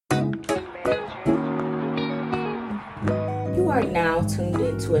are now tuned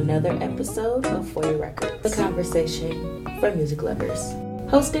into another episode of For Your Records, the conversation for music lovers.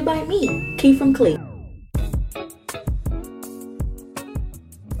 Hosted by me, Key from Clee.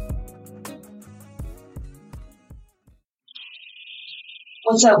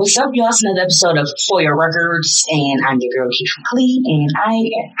 What's up, y'all? It's another episode of For Your Records, and I'm your girl, Key from Clee, and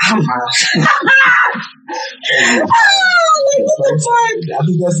I'm off. What the fuck? I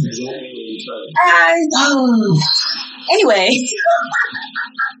think that's exactly what Anyway.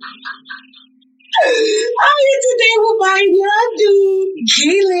 I'm here today with my young dude,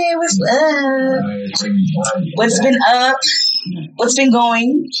 Keelan. What's up? What's been up? What's been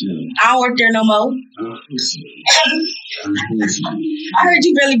going? I don't work there no more. I heard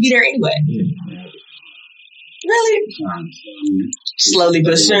you barely be there anyway. Really? Slowly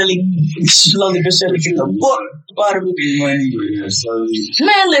but surely get the book out of it.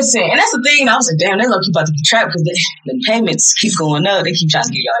 Man, listen, and that's the thing. I was like, damn, they look about to be trapped because the payments keep going up. They keep trying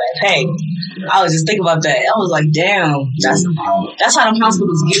to get y'all that pay. I was just thinking about that. I was like, damn, that's how them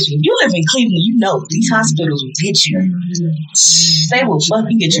hospitals get you. You live in Cleveland, you know these hospitals will get you. They will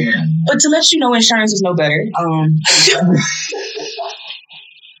fucking get you. But to let you know, insurance is no better.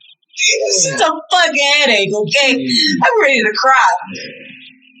 This is a fucking headache, okay? I'm ready to cry.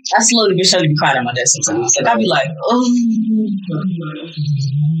 I slowly but surely be crying at my desk sometimes. Like, I'll be like, oh.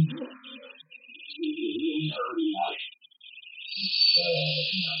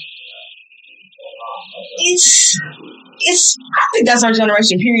 I think that's our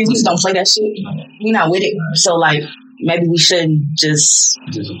generation, period. We just don't play that shit. We not with it. So, like, maybe we shouldn't just,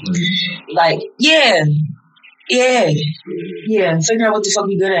 like, yeah, figure out what the fuck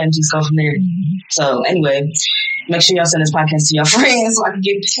we good at and just go from there. So anyway, make sure y'all send this podcast to your friends so I can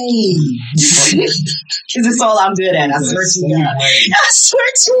get paid. Because it's all I'm good at. I swear to God. I swear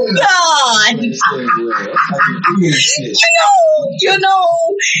to God. You know.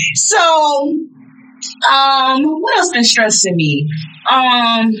 So, what else been stressing me?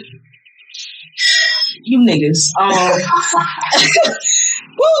 You niggas. I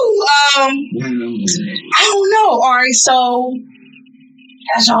don't know. All right, so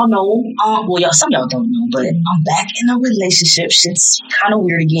as y'all know, some of y'all don't know, but I'm back in a relationship. Shit's kind of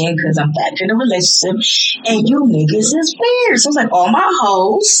weird again because I'm back in a relationship, and you niggas is weird. So it's like all my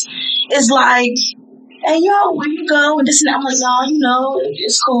hoes is like, hey yo, where you go? And this and that. I'm like, y'all,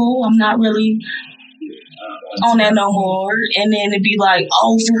 it's cool. I'm not really on that no more. And then it'd be like,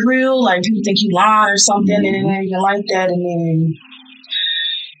 oh, for real? Like people think you lying or something, and then anything like that, and then.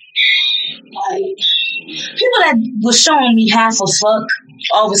 Like, people that was showing me half a fuck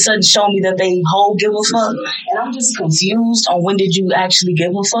all of a sudden show me that they whole give a fuck, and I'm just confused on when did you actually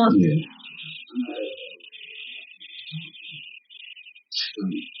give a fuck.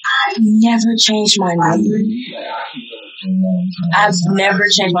 I've never changed my number. I've never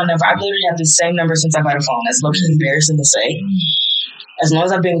changed my number. I've literally had the same number since I've had a phone. That's literally embarrassing to say. As long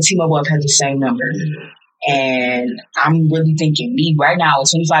as I've been with T-Mobile, I've had the same number. And I'm really thinking, me right now, at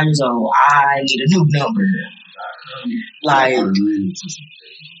 25 years old, I need a new number. Like, now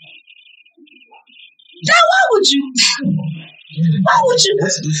why would you? I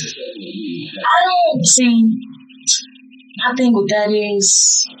don't see. My thing with that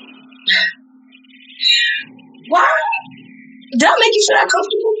is, why? Did I make you feel that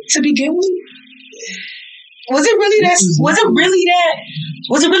comfortable to begin with? Was it really that?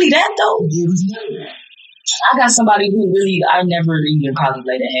 Was it really that though? I got somebody who really I never even probably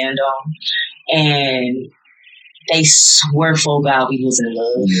laid a hand on, and they swear full God we was in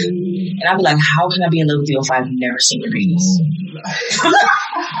love, and I'd be like, how can I be in love with you if I've never seen your penis?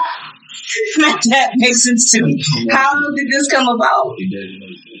 That makes sense to me. How did this come about?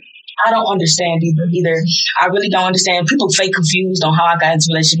 I don't understand either. I really don't understand. People fake confused on how I got into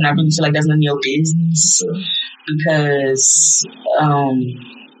a relationship, and I really feel like that's none of your business because.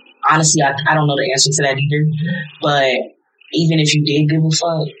 Honestly, I don't know the answer to that either. But even if you did give a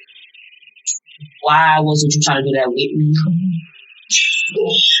fuck, why wasn't you trying to do that with me?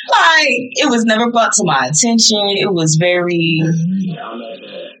 Like, it was never brought to my attention. It was very...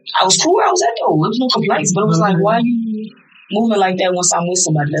 I was cool where I was at, though. There was no complaints. But it was like, why are you moving like that once I'm with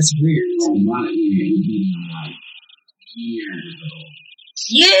somebody? That's weird.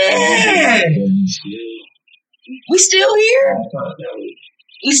 Yeah! We still here?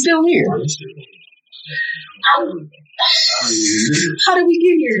 We still here. How did we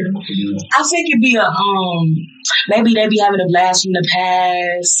get here? I think it'd be maybe they be having a blast from the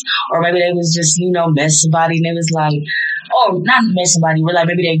past, or maybe they was just, mess somebody, and they was like, oh, not mess somebody, but like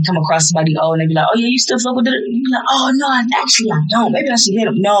maybe they come across somebody old, and they be like, oh yeah, you still fuck with it? You be like, oh no, actually I don't. Maybe I should hit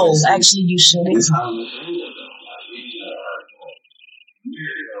him. No, actually you shouldn't.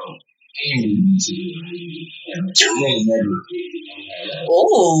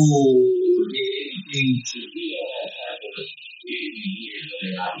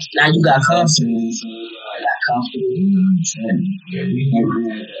 Now you got comfortable.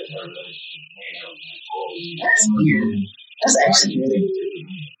 That's weird. That's actually weird.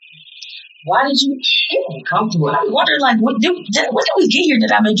 Why did you get uncomfortable? I wonder, like, when did we get here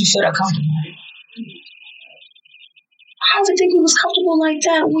that I made you feel that comfortable? I don't think he was comfortable like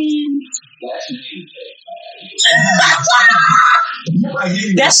that when.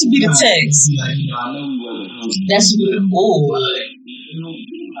 That should be the text. That should be.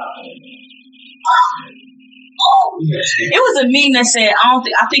 It was a meme that said, I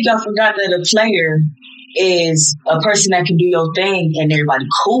think I forgot that a player is a person that can do your thing and everybody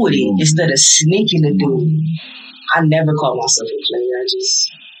cool with it instead of sneaking to do it. I never called myself a player. I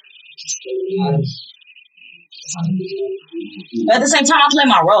just but at the same time, I play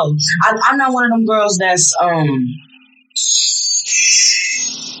my role. I'm not one of them girls that's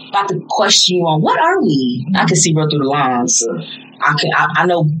about to question you on what are we. I can see right through the lines. I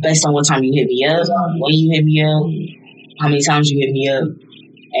know based on what time you hit me up, when you hit me up, how many times you hit me up,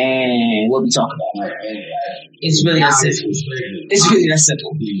 and what we talk about. It's really that simple. It's really that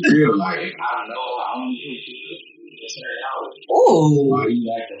simple. Oh.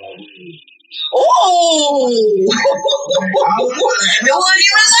 Oh! It wasn't even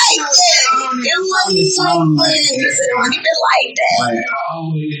like that. It wasn't even like that.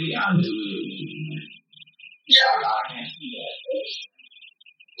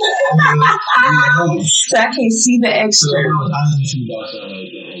 So I can't see the extra.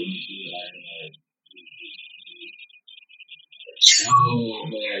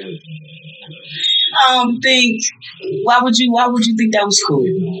 Why would you think that was cool?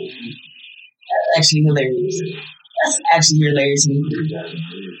 That's actually hilarious. That's actually hilarious.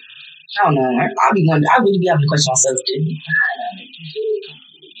 I don't know. I really be having to question myself, dude.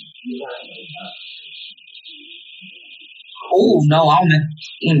 Oh no, I don't know.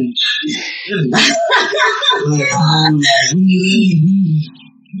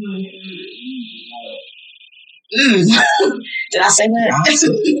 Did I say that? I said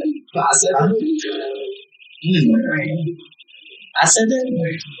that. I said that. I said that.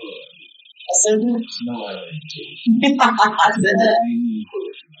 I said that.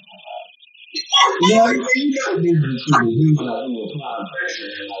 Yeah, you gotta be responsible.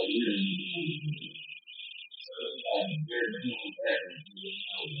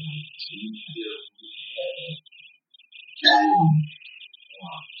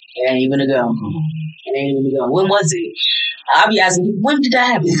 It ain't even a go. When was it? I'll be asking, when did that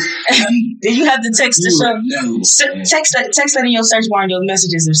happen? Did you have the text to show? Text that in your search bar in your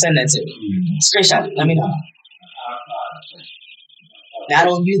messages and send that to me. Screenshot it. Let me know. Not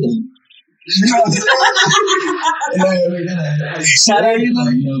on you though. Not on you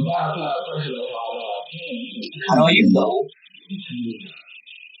though. Not on you though.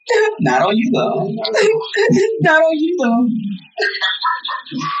 Not on you though. Not on you though.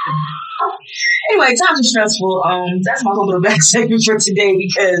 Anyway, times are stressful. That's my whole little back segment for today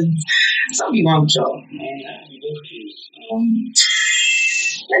because something wrong with y'all.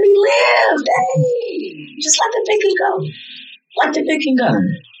 Let me live, dang. Just let the pick and go. Let the pick and go.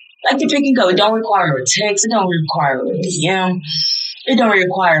 Like the pick and go. It don't require a text. It don't require a DM. It don't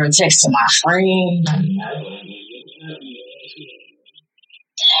require a text to my friend. Dang.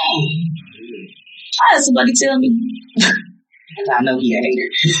 I had somebody tell me. I know he a hater.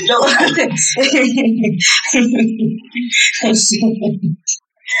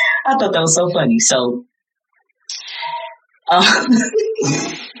 I thought that was so funny. So,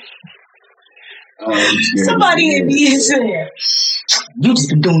 somebody hit me and said, "You just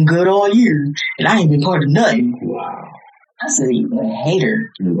been doing good all year, and I ain't been part of nothing." Wow. I said, "You're a hater.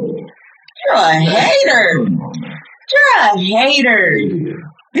 You're a hater. You're a hater.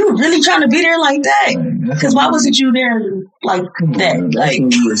 You were really trying to be there like that? Because why wasn't you there like that? Like,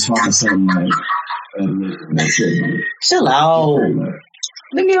 chill out.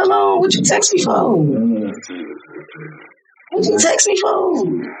 Leave me alone. What you text me for? What you text me for?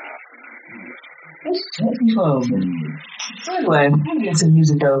 So anyway, let me get to the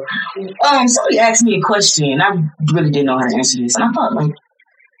music though. Somebody asked me a question. I really didn't know how to answer this, and I thought like,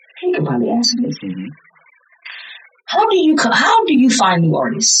 he could probably answer this. How do you find new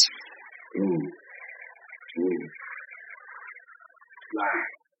artists? Like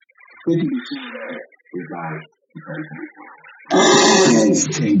 50% of that is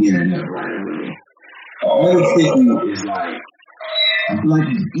like can't get enough right away. Another 50 is like I feel like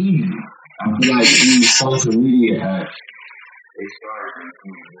it's easy. I feel like these social media apps they started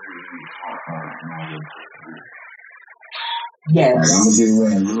thinking really hard and Yes. I'm gonna get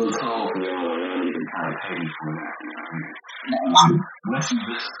away a little cold for y'all, and you can kind of take it from that. You know what I mean? Once you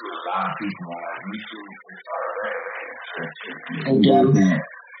listen to a lot of people on like YouTube, they start rapping. They do.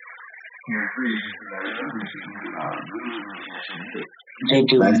 You're free, like, They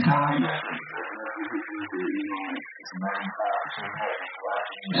do. like,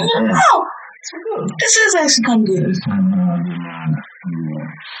 Oh, this is actually kind of good.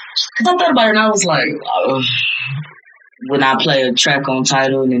 Because I thought about it and I was like, when I play a track on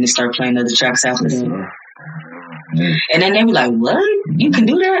Tidal and then they start playing other tracks after that. And then they be like, what? You can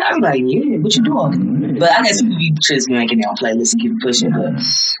do that? I be like, yeah, what you do all day? But I guess people be just making their own playlists and keep pushing. But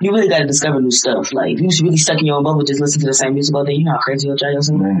you really got to discover new stuff. Like, if you really stuck in your own bubble, just listen to the same music all day, you know how crazy you'll drive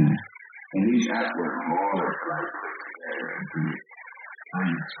yourself. And these guys were hard,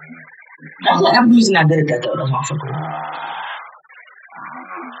 I feel like Apple Music not good at that, though. That's my fucking.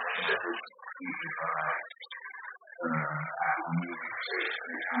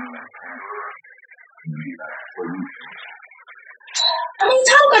 I mean,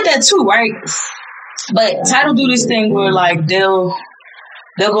 Tidal got that too, right? But Tidal do this thing where like they'll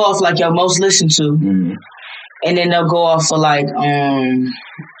go off like your most listened to, and then they'll go off for like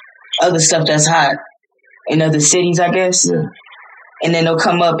other stuff that's hot in other cities, I guess. Yeah. And then they'll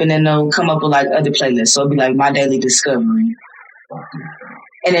come up with like other playlists. So it'll be like My Daily Discovery.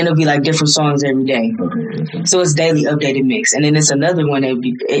 And then it'll be like different songs every day. Okay. So it's daily updated mix. And then it's another one that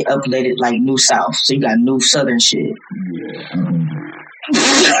be updated like New South. So you got New Southern shit. Yeah.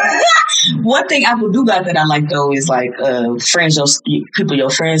 One thing Apple do got that I like though is like friends, your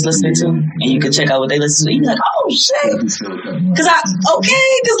friends listening to, and you can check out what they listen to. You be like, oh shit, because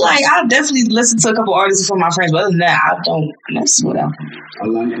like I definitely listen to a couple artists from my friends, but other than that, I don't mess with them. I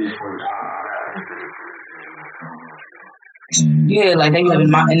like it. Yeah, like they be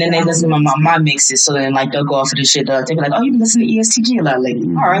having and then they listen to my mixes, so then like they'll go off of this shit. They be like, oh, you been listening to ESTG a lot lately?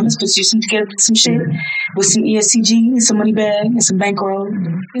 All right, let's put you together some shit with some ESTG and some money bag and some bankroll.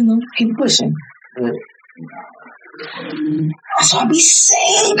 You know, keep pushing. But that's what I be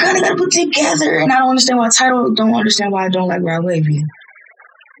saying. Kind of gotta put together, and I don't understand why Tidal. Don't understand why I don't like Rod Wavy.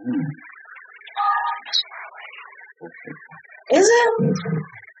 Is it?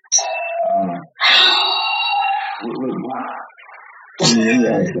 First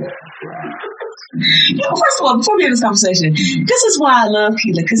of all, before we have this conversation, this is why I love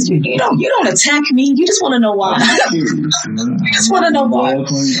Keela, because you don't attack me. You just want to know why. You just want to know why.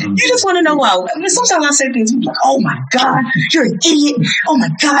 You just want to know why. I mean, sometimes I say things like, "Oh my God, you're an idiot. Oh my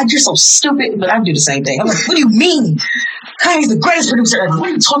God, you're so stupid." But I do the same thing. I'm like, "What do you mean? Kanye's the greatest producer ever. What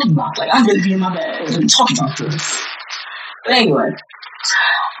are you talking about? Like, I'm really being my bad. What are you talking about?" But anyway,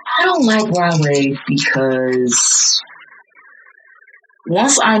 I don't like Rod Wave because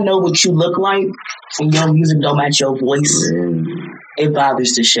once I know what you look like and your music don't match your voice, it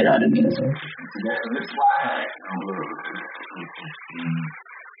bothers the shit out of me.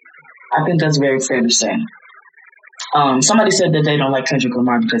 I think that's very fair to say. Somebody said that they don't like Kendrick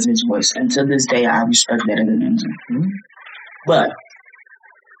Lamar because of his voice, and to this day, I respect that as an answer. But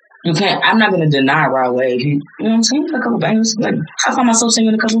you can't. I'm not gonna deny Rod Wave. You know what I'm saying? A couple bangers. Like I find myself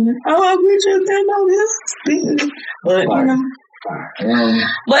singing a couple of them. Oh, we just didn't know this. But you know.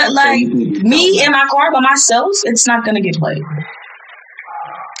 But like me in my car by myself, it's not gonna get played.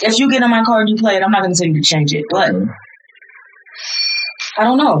 If you get in my car and you play it, I'm not gonna tell you to change it. But I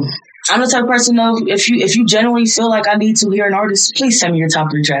don't know. I'm the type of person though. If you genuinely feel like I need to hear an artist, please send me your top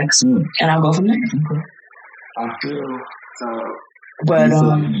 3 tracks, and I'll go from there. I feel so. But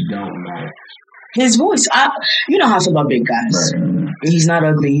his voice, you know how I feel about big guys. Right. He's not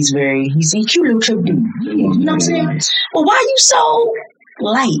ugly. He's a cute little trip dude. You know what I'm saying? Well, why are you so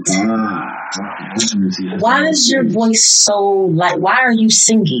light? Why is your voice so light? Why are you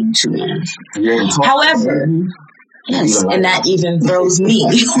singing to me? However, yes, and that even throws me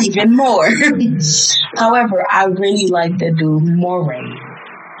even more. However, I really like the dude Moray.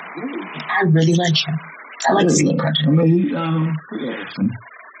 I really like him. I like his little project. I mean,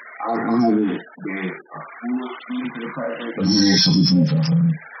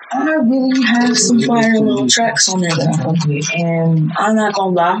 I really have some fire little tracks on there that I fuck with, and I'm not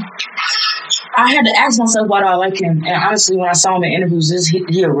gonna lie. I had to ask myself why do I like him, and honestly, when I saw him in interviews,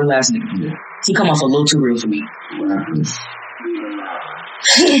 he a real ass nigga. He come off a little too real for me.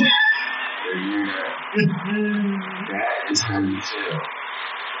 That is how you feel.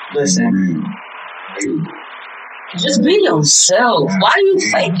 Listen. Just be yourself. Why are you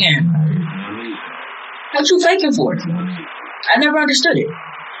faking? What you faking for? I never understood it.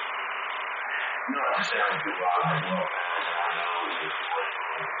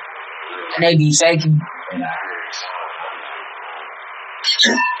 And they be faking. And I heard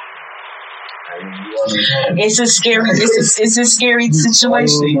It's a scary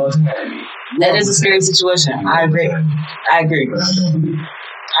situation. That is a scary situation. I agree.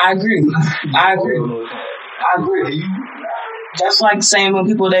 That's like saying when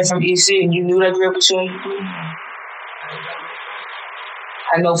people that from EC and you knew they grew up with you.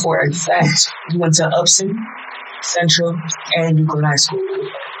 I know for a fact you went to Upson, Central, and Euclid High School.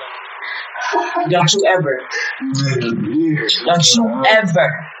 Don't you ever.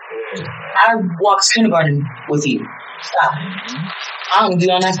 I walked kindergarten with you. Stop. I don't be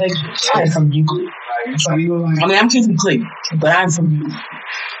on that page. I am from Euclid. I mean, I'm from Euclid, but I'm from Euclid.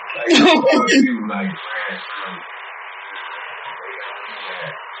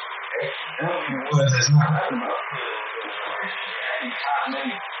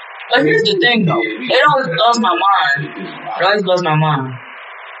 But here's the thing, though. It always blows my mind.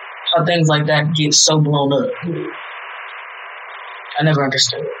 How things like that get so blown up. I never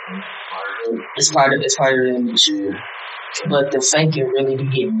understood it. It's part of the image. But the fake it really be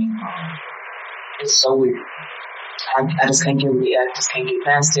getting me. It's so weird. I just can't get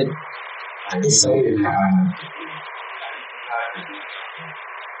past it. It's so weird.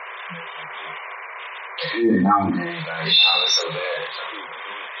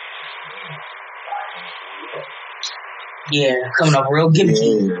 Yeah, coming up real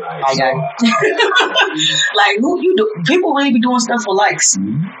gimmicky. Like who you do? People really be doing stuff for likes,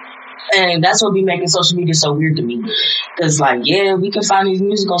 and that's what be making social media so weird to me. Cause like, yeah, we can find these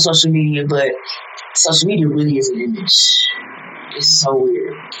music on social media, but social media really is an image. It's so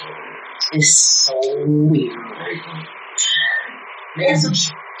weird. Just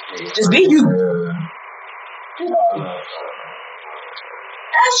be you.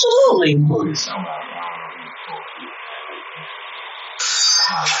 Absolutely.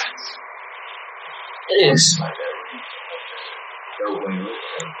 It is.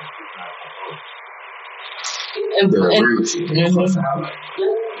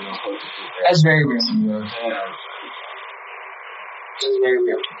 That's very real.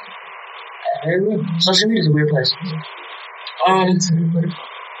 Social media is a weird place.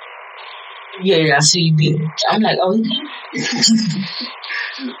 Yeah, I see you did. I'm like, oh,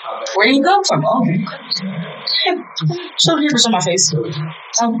 where do you come from? Oh, so here on my face.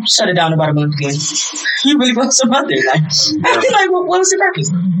 I'll shut it down about a month again. You really want some other like? I feel like, what was the purpose?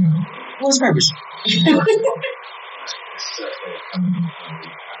 What was the purpose?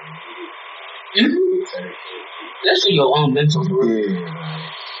 That's for your own mental growth.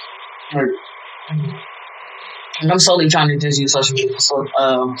 And I'm solely trying to just use social media for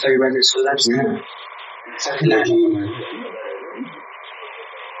your records, so that's the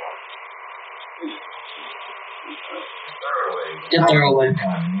thorough way.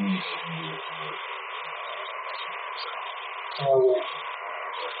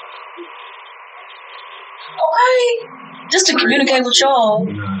 Okay, just to communicate with y'all,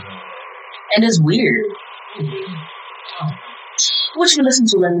 and it's weird. What you listen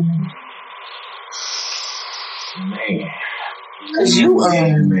to lately? Man. Cause you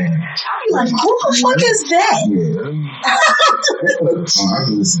I'm like, who the fuck is that? I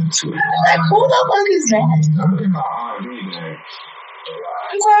listen to it. Like, who the fuck is that?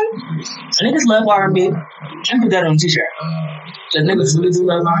 Okay. Niggas love R&B. I put that on a t-shirt. The niggas really do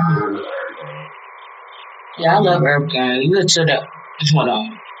love R&B. Yeah, I love Herb Gang. You listen to that. Hold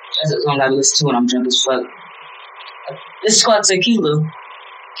on. That's a song I listen to when I'm drunk as fuck. It's called Tequila.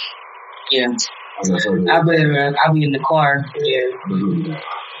 Yeah. I'll be in the car. Yeah.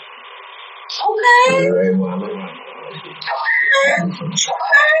 Okay.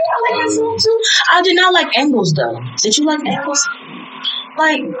 I like that song too. I did not like Angles though. Did you like Angles?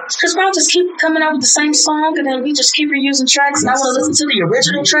 Like, Chris Brown just keep coming out with the same song, and then we just keep reusing tracks, and I want to listen to the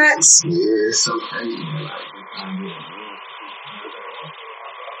original tracks. Yeah, it's so crazy.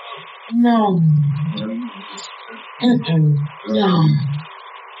 No. No.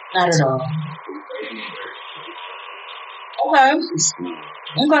 Not at all. Okay.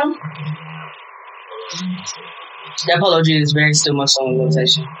 That Polo G is very still much on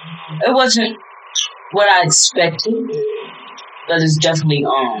rotation. It wasn't what I expected, but it's definitely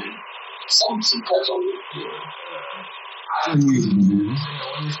some cuts on it.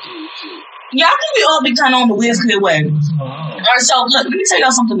 Yeah, I think we all be kind of on the Wizkid way. Alright, so look, let me tell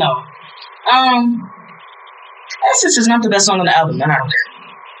y'all something though. Essence is not the best song on the album, and I don't care.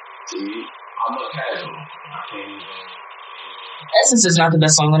 I'm a casual. Essence is not the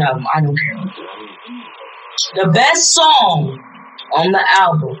best song on the album. I don't care. The best song on the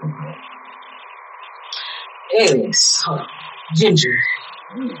album is Ginger.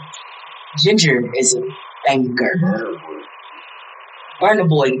 Ginger is a banger. Burna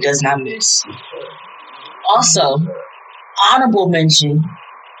Boy does not miss. Also, honorable mention,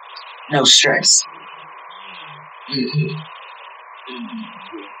 No Stress.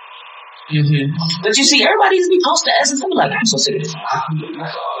 But you see, everybody just be posting Essence. I'm like, I'm so sick of this.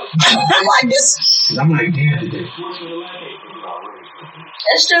 I'm like, this. I'm like, damn,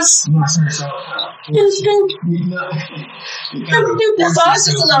 it's just. that's all. It's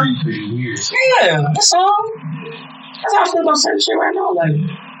just a lot. Yeah, that's all. That's how I feel about certain shit right now. Like,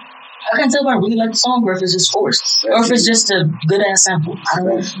 I can't tell if I really like the song or if it's just forced. Or if it's just a good ass sample. I don't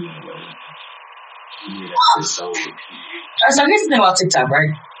know. So here's the thing about TikTok,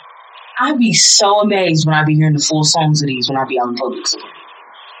 right? I be so amazed when I be hearing the full songs of these when I be out in public.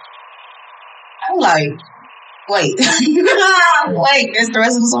 I'm like, wait, wait, there's the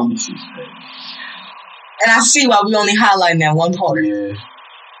rest of the song. And I see why we only highlighting that one part.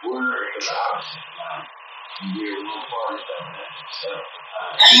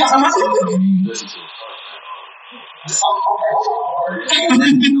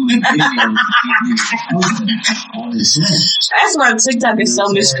 That's why TikTok is so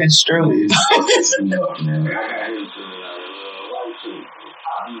misconstrued.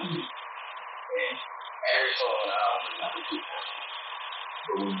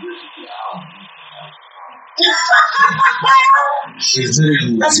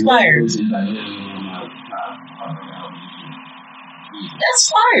 That's fire. That's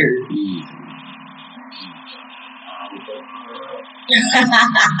fire.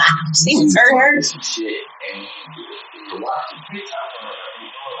 See, her.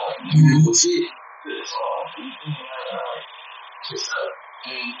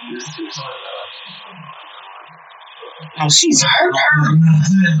 Oh, she's hurt.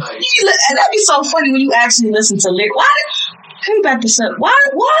 And that'd be so funny when you actually listen to lyrics. Why? Let me back this up. Why?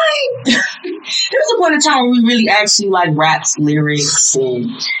 There was a point in time where we really actually like rapped lyrics and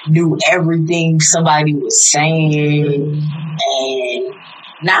knew everything somebody was saying, and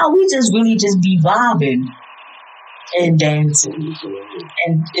now we just really just be vibing and dancing,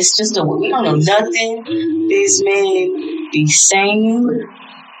 and it's just we don't know nothing. This man be saying.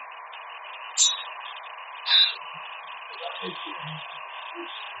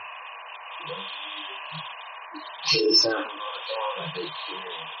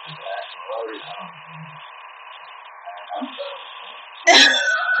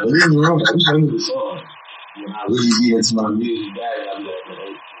 When I really get into my music bag, I'm like,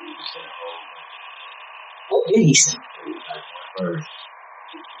 what did he say?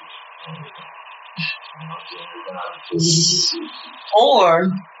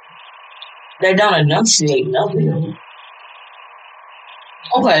 Or they don't enunciate nothing.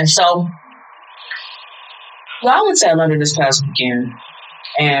 Okay, so I went to Atlanta this past weekend.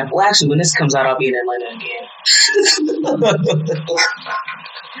 And, well, actually, when this comes out, I'll be in Atlanta again. But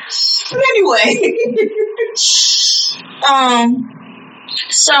anyway.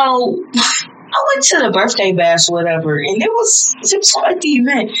 So, I went to the birthday bash or whatever, and it was quite the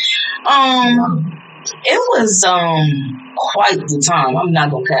event. It was quite the time. I'm not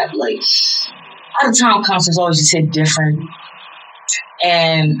going to cap. Like, out-of-town concerts always just hit different.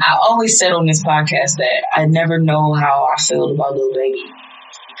 And I always said on this podcast that I never know how I feel about Lil Baby.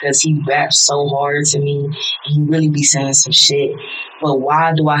 Because he raps so hard to me, and he really be saying some shit. But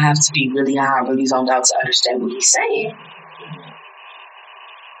why do I have to be really high, really zoned out to understand what he's saying?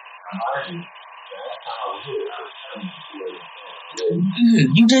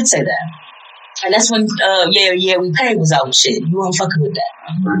 You did say that. And that's when, yeah, we paid was out and shit. You weren't fucking with that.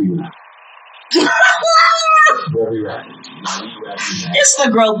 It's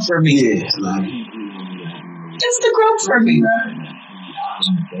the growth for me. It's the growth for me.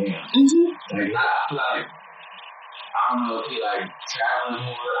 Like, I don't know if he like traveling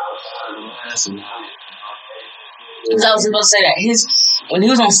more outside of the West and because I was about to say that when he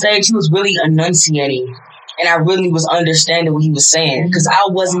was on stage, he was really enunciating, and I really was understanding what he was saying because I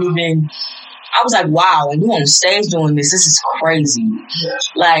was like, wow, when you on stage doing this is crazy.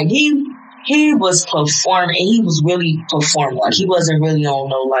 Like he was performing, and he was really performing. Like he wasn't really on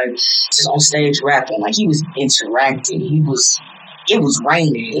no like just on stage rapping. Like he was interacting. It was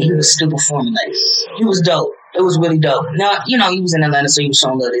raining, and he was still performing. Like, he was dope. It was really dope. Now, he was in Atlanta, so he was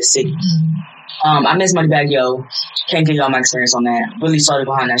showing love to the city. I miss Moneybagg Yo. Can't get y'all my experience on that. Really started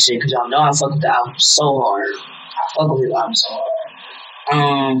behind that shit, because y'all know I fuck with the album so hard. I fuck with the album so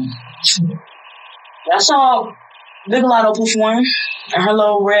hard. I saw Big Lotto perform and her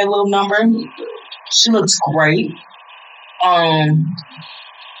little red little number. She looks great. I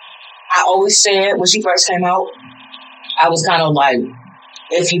always said when she first came out, I was kind of like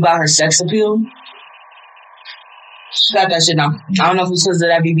if you buy her sex appeal, she got that shit now. I don't know if it's because of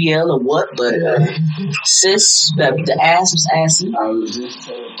that BBL or what, but sis, the ass was assy.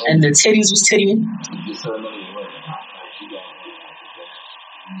 And the titties was tittying.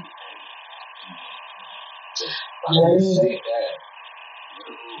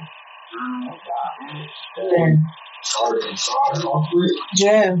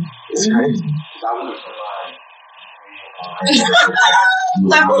 Yeah.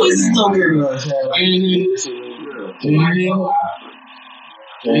 Like, who is this little girl?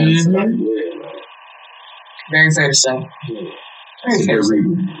 Very fair to say. Very fair to say.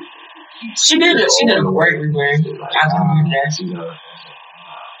 She did it. She did a great rebrand. I can believe that.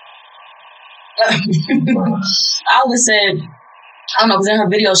 I always said, I don't know, because in her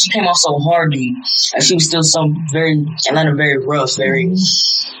video she came off so hard to me. Like she was still Atlanta very rough, very.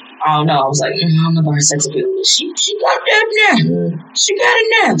 I don't know. I was like, I don't know about her sex appeal. She got that now. She got it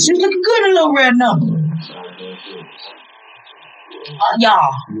now. She's looking good in a little red number.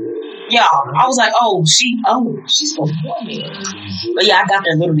 Y'all. I was like, she's performing. But yeah, I got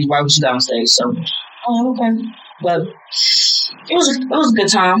there literally right when she got on stage. So, okay. But it was a good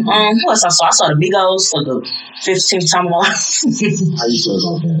time. Who else I saw? I saw the Migos for the 15th time in my life. How you feel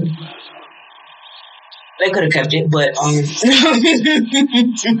about that? They could have kept it, but I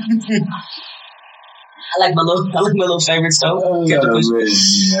like my little favorites though.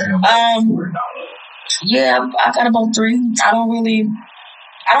 Yeah, I got about 3. I don't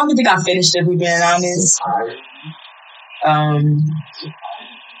even think I finished it, to be being honest.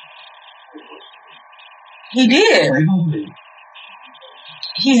 He did.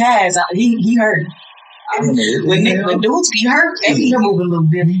 He has. He hurt. When dudes be hurt, they be moving a little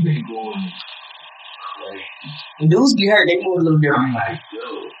different. When dudes be hurt, they move a little different.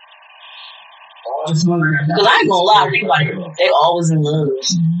 Because I ain't gonna lie, they always in love.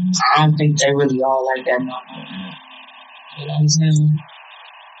 I don't think they really all like that no more. You know what I'm saying?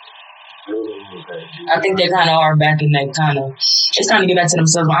 I think they kind of are back and it's kind of get back to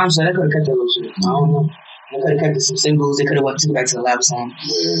themselves. But honestly, they could have kept their little shit. I don't know. They could have kept some singles. They could have took it back to the lab song.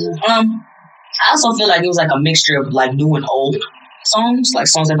 I also feel like it was like a mixture of like new and old songs, like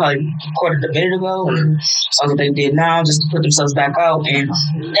songs they probably recorded a minute ago, and songs that they did now just to put themselves back out. And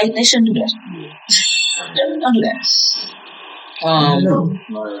they shouldn't do that. Don't do that. I don't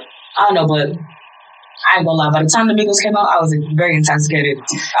know, but I ain't gonna lie. By the time the Migos came out, I was very intoxicated.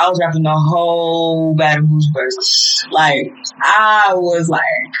 I was rapping the whole Baton Rouge verse. Like, I was like,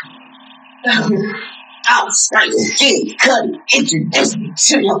 I was like, King Cudi, introduce me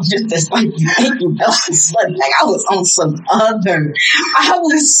to your just as like you think you know slutty. Like, I was on some other. I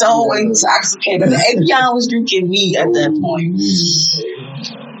was so intoxicated. Avion was drinking me at that point.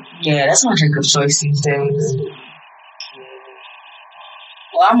 Yeah, that's my drink of choice these days.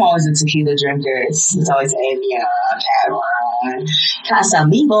 Well, I'm always a tequila drinker. It's always Avion, Avalon,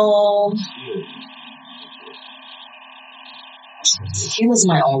 Casamigo. Tequila's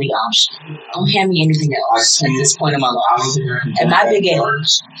my only option. Don't hand me anything else at this point in my life. At my big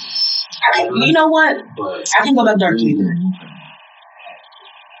age. You know what? I can go back dark either.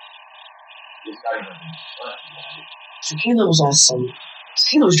 Tequila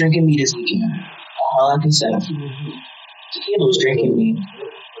was drinking me this weekend. All I can say. Tequila was drinking me.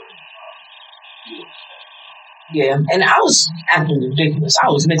 Yeah, and I was acting ridiculous. I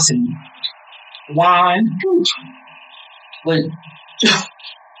was mixing wine with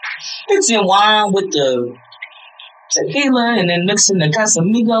the tequila, and then mixing the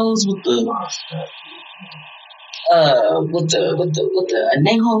Casamigos with the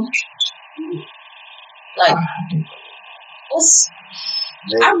anejo. Like,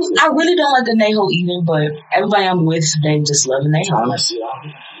 I really don't like anejo either, but everybody I'm with, they just love anejo.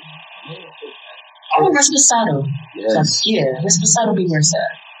 Oh, Reposado. Yes. Yeah, Reposado be where it's at.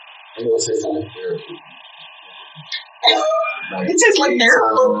 It tastes like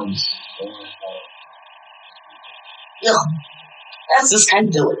therapy. Yeah, that's just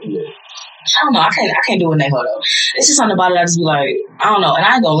can't do it. I don't know. I can't do anejo though. It's just something about it. I just be like, I don't know. And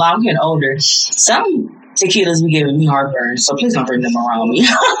I ain't gonna lie, I'm getting older. Some tequilas be giving me heartburn, so please don't bring them around me.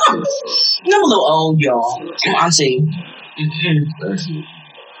 I'm a little old, y'all. I'm saying.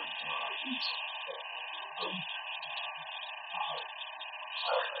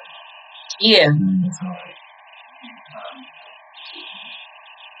 Yeah.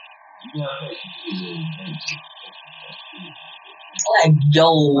 Like,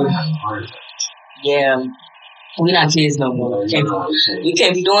 yo. Yeah. We not kids no more. We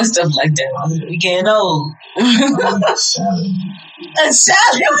can't be doing stuff like that. We getting old. A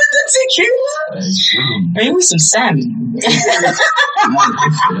salad with the tequila? Bring me some salmon.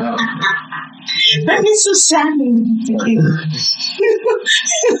 Bring me some salmon with the tequila.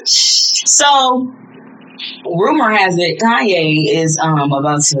 So, rumor has it Kanye is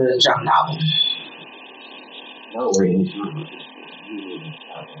about to drop an album. No way.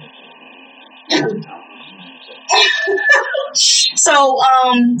 So,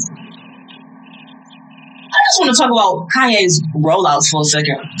 I just want to talk about Kanye's rollouts for a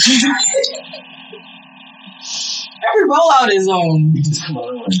second. Every rollout is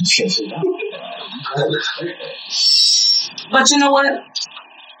But you know what?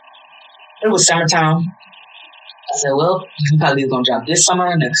 It was summertime. I said, well, he probably gonna drop this summer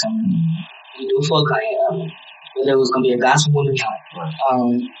or next summer. We do it for a Kanye album. Whether it was gonna be a gospel one or not.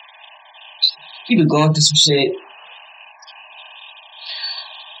 He been going through some shit.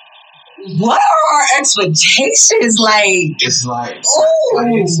 What are our expectations like? It's like,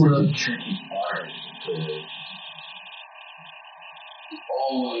 it's the tricky part. You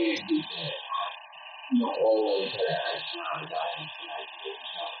always do that. You always have that time.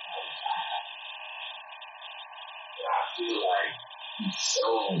 I feel like he's so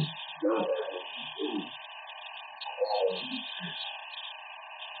good at what he do.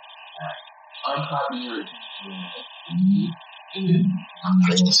 Unpopular opinion. I'm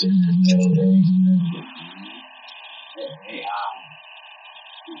going to say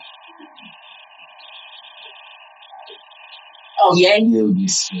oh yeah,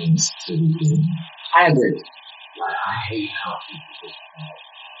 these things too. I agree. Like I hate how people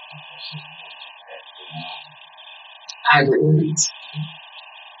I agree.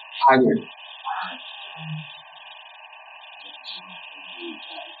 I agree.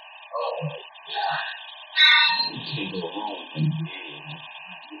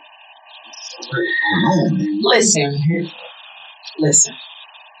 Listen.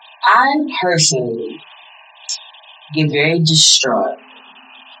 I personally get very distraught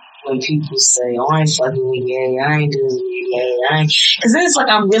when people say, "Oh, I ain't fucking with gay. I ain't doing gay. I ain't," because then it's like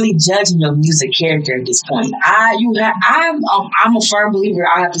I'm really judging your music character at this point. I'm a firm believer.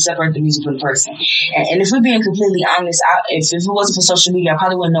 I have to separate the music from the person. And if we're being completely honest, if it wasn't for social media, I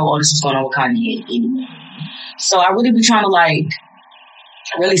probably wouldn't know all this was going on with Kanye anymore. So I really be trying to like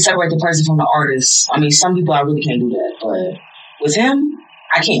really separate the person from the artist. I mean, some people I really can't do that, but with him,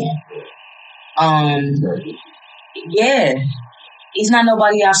 I can. Yeah, he's not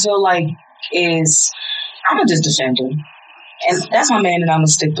nobody I feel like is. I'm gonna just defend him, and that's my man, and I'm gonna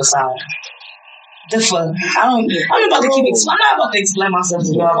stick beside. The fuck, I'm not about to explain myself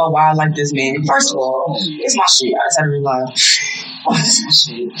to you about why I like this man. First of all, it's my shit. I just had to realize, it's my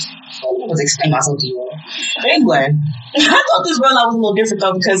shit. I'm not about to explain myself to you all. But anyway, I thought this rollout was a little different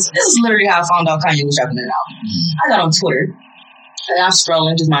though, because this is literally how I found out Kanye was dropping it out. I got on Twitter, and I'm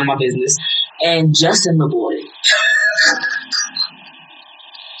scrolling, just minding my business, and Justin LeBoy.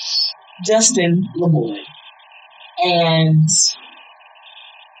 And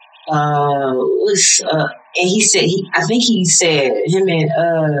and he said he said him and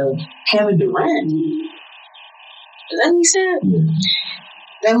Kevin Durant. Is that what he said? Yeah.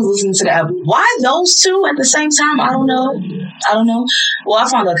 That was listening to the album. Why those two at the same time? I don't know. Well, I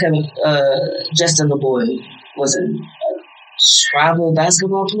found out Justin LeBoy was a travel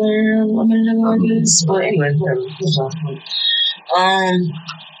basketball player a minute ago, I guess. But anyway, whatever.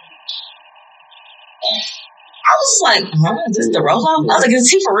 I was like, is this the rollout? I was like, is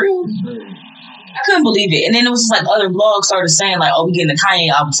he for real? I couldn't believe it. And then it was just like other blogs started saying like, oh, we getting the Kanye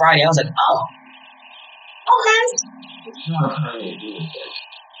album Friday. I was like, oh, okay.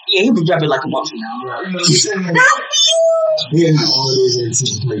 Yeah, he would drop it like a month from now.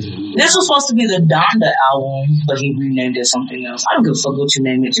 This was supposed to be the Donda album, but he renamed it something else. I don't give a fuck what you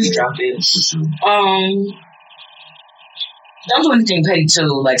name it, just drop it. Don't do anything petty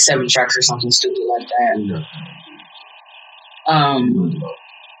too, like 7 tracks or something stupid like that. I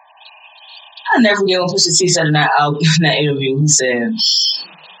never forget when Pusha T said in that interview, he said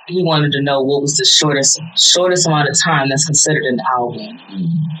he wanted to know what was the shortest amount of time that's considered an album.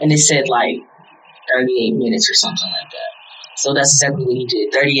 And it said like 38 minutes or something like that. So that's exactly what he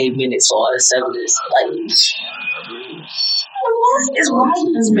did. 38 minutes for all the 7 is like, what is wrong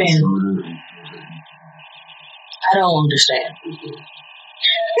with this man? I don't understand.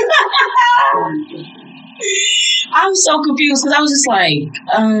 I'm so confused because I was just like,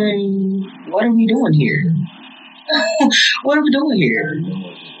 what are we doing here? What are we doing here?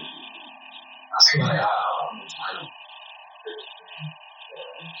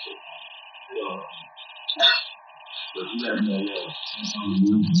 But you let me know, yeah, since I'm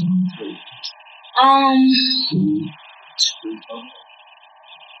new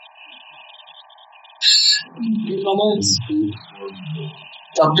to moments.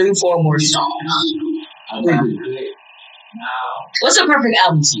 Top 3-4 more songs. What's the perfect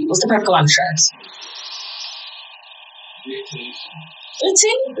album to you? What's the perfect amount of tracks?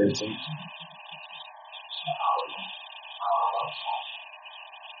 15?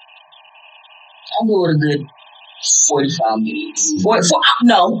 I'm good with a good 45 minutes.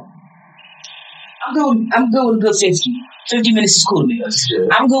 No. I'm good with a good 50. 50 minutes is cool to me.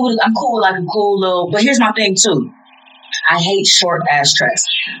 I'm cool with like a cool little, but here's my thing too. I hate short ass tracks.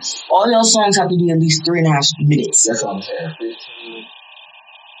 All your songs have to be at least 3.5 minutes. That's what I'm saying. 15.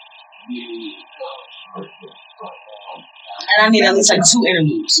 And I need at least like 2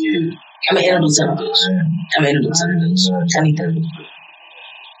 interludes. Yeah. I'm an interlude son of a bitch. I need 30.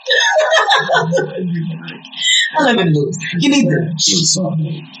 I love interludes. You need them.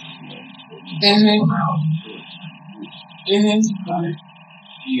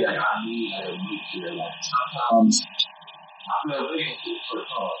 Yeah, I need a root here. Like sometimes I'm not waiting for a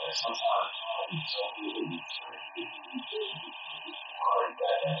call. Sometimes I'm so good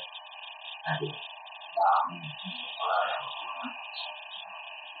that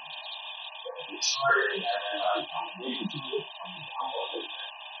it's harder than that. I'm waiting to do it.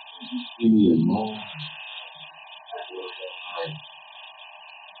 Give me a moment.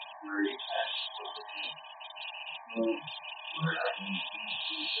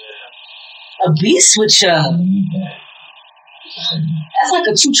 A beat switcher. That's like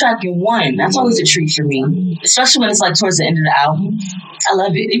a 2-track in one. That's always a treat for me, especially when it's like towards the end of the album. I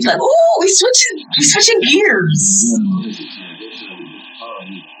love it. It's like, oh, we switching gears.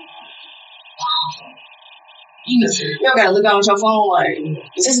 You ever gotta look out on your phone like,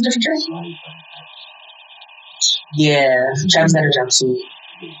 is this a different track? Yeah, Travis got a jumpsuit.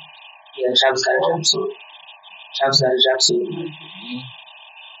 Travis got a jumpsuit.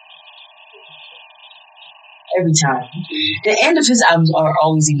 Every time. The end of his albums are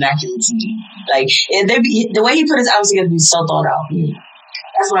always immaculate to me. Like, the way he put his albums together be so thought out.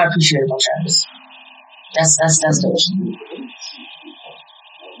 That's what I appreciate about Travis. That's dope.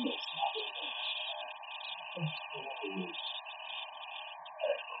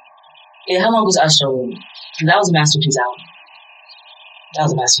 Yeah, how long was Astro? That was a masterpiece album. That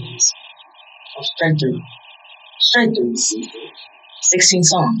was a masterpiece. Straight through. 16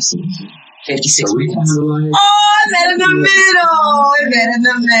 songs. 56 minutes. Oh, I met in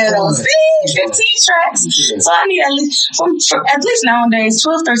the middle. See? 15 tracks. So I need at least nowadays,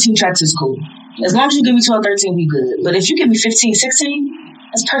 12, 13 tracks is cool. As long as you give me 12, 13, we good. But if you give me 15, 16,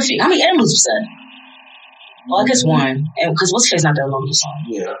 that's perfect. How many interludes was that? Well, I guess one. Because what's case not that long of a song.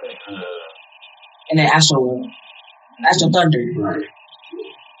 Yeah. And then Astro Thunder. Right.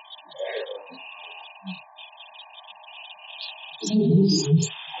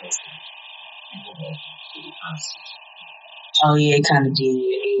 Oh yeah, it kind of did.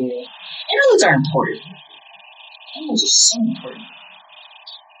 Yeah, interludes are important. Interludes are so important.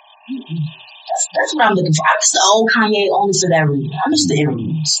 That's what I'm looking for. I miss the old Kanye only for that reason. I miss the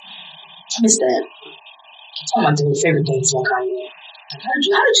interludes. I miss that. I'm talking about the favorite things about Kanye. How did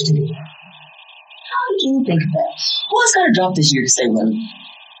you think of that? How did you think of that? Who else got to drop this year to stay relevant?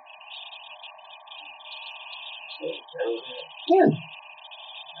 Yeah.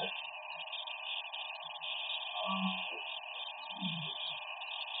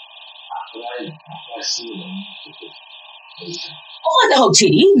 Oh, like the whole TD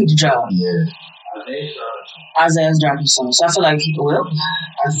need to drop. Yeah. Isaiah's dropping songs. So I feel like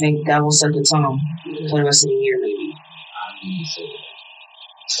I think that will set the tone for the rest of the year, maybe.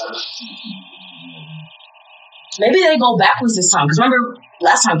 Maybe they go backwards this time. Because remember,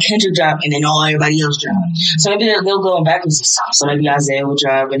 last time Kendrick dropped and then everybody else dropped. So maybe they'll go backwards this time. So maybe Isaiah will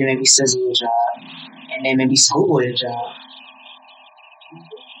drop, and then maybe SZA will drop, and then maybe Schoolboy will drop.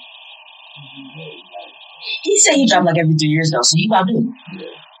 He said he dropped like every 3 years though, so he about to do.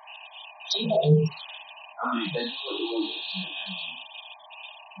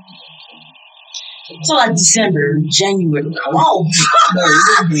 So like December, January. Oh,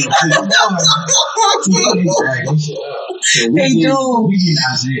 they do.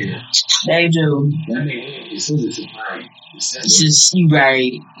 They do. It's just you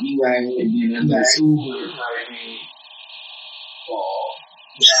right.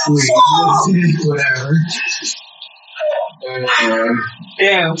 Whatever.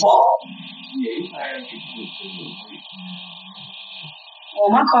 Damn, fall. Well,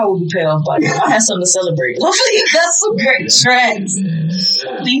 my car will be paid off by now. I have something to celebrate. Hopefully, you got some great tracks.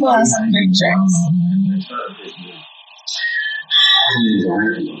 Hopefully, you got some great tracks.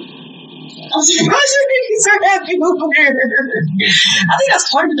 I'm surprised niggas are happy over there. I think that's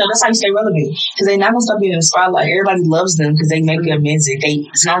part of it though. That's how you stay relevant. Because they're not gonna stop being in the spotlight. Everybody loves them because they make good music.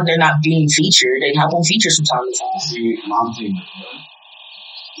 It's not they're not being featured. They hop on features from time to time. See, my thing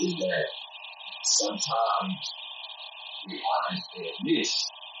is that sometimes we understand this.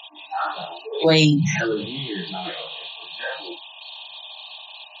 Wait. Hella years now. For example,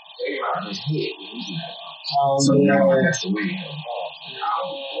 they are just hit with music. Oh, So yeah. now that's the way it evolves. And how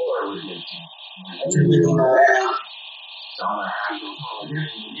before it was That's a good one. so I'm like, how you going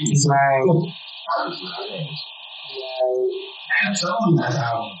That's right. and some of that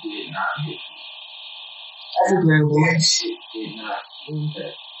album did not hit. That's a great one. That shit did not do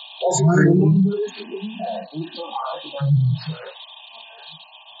that. That's a great one.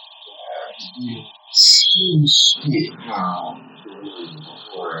 Sheesh.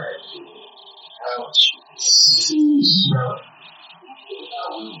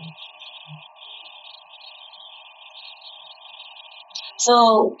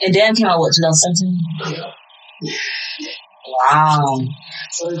 So, and Dan came out, what, 2017? Wow.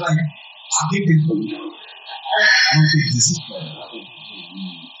 So it's like, I think this is, I don't think this is better. I think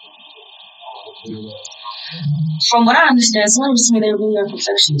this is From what I understand, someone was saying they really are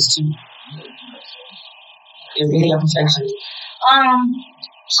perfectionists too. They really are perfectionists.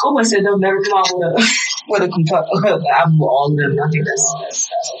 Schoolboy said they'll never come out with an album with all of them. I think that's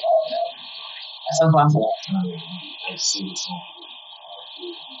so far for that. I see the song.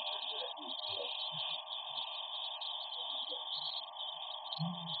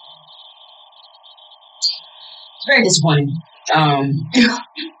 It's very disappointing. I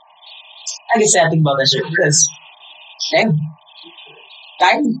get sad thinking about that shit because damn.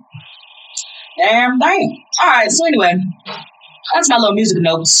 Alright, so anyway, that's my little music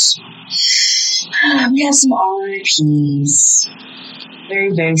notes. We have some RIPs.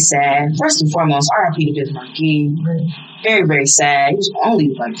 Very, very sad. First and foremost, RIP to Biz Markie. Very, very sad. He was only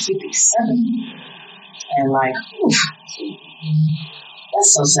like 57. And like, oof.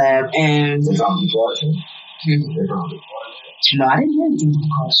 That's so sad. And no, I didn't hear anything from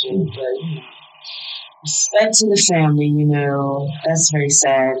Caution, but respect to the family, you know, that's very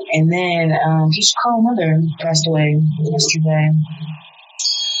sad. And then his co-mother passed away yesterday.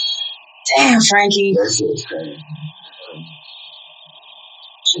 Damn, Frankie. That shit's crazy.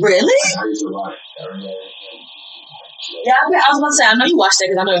 Really? I used to watch that. Yeah, I was about to say, I know you watched that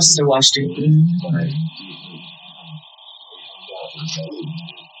because I know your sister watched it. Mm-hmm.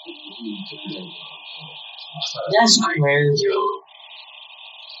 That's crazy.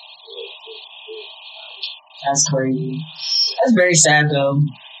 That's crazy. That's very sad though.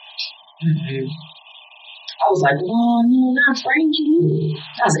 Mm-hmm. I was like, oh, no, not Frankie.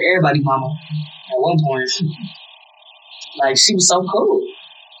 That was everybody's mama at one point. Like, she was so cool.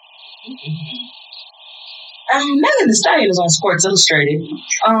 Megan Thee Stallion is on Sports Illustrated.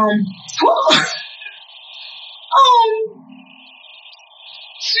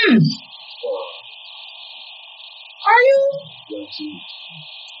 Are you?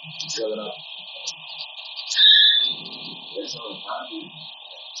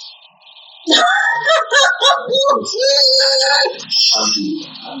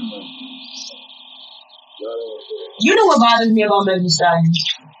 You know what bothers me about Megan Thee Stallion?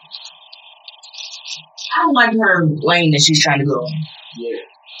 I don't like her lane that she's trying to go. Yeah.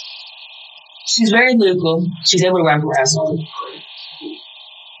 She's very lyrical. She's able to rap her ass off.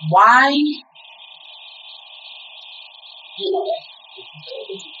 Why?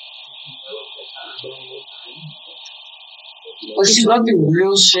 Well, she's going through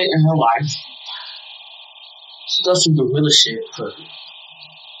real shit in her life. She goes through the realest shit.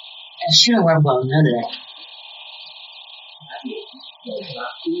 And she don't rap about none of that.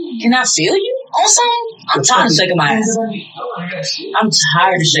 Can I feel you on something? I'm tired of shaking my ass. I'm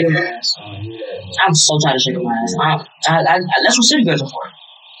tired of shaking my ass. I'm so tired of shaking my ass. That's what city girls are for.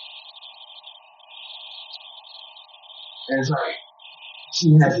 And it's like,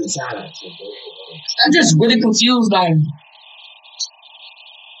 she has the talent. I'm just really confused on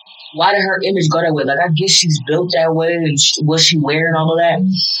why did her image go that way. Like, I guess she's built that way and what she wearing, all of that.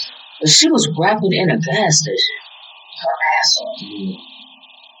 But she was rapping in a gas station. Her ass off.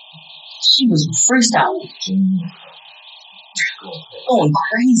 She was freestyling. Going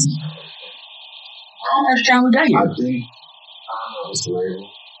crazy. I don't understand what that is. I don't know, it's the label.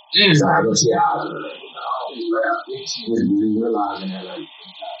 So I go see how she was really realizing that, like,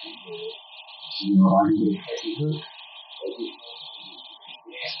 you know, I didn't get good.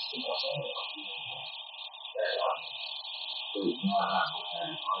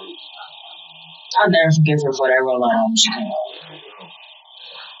 I'll never forgive her for that rollout album she came out.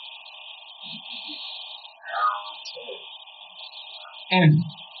 Mm.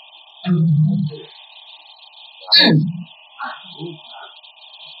 Mm. Mm.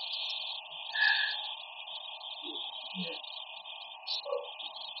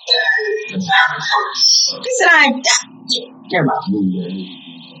 He said, never mind.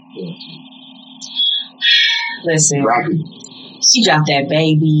 Listen, she dropped that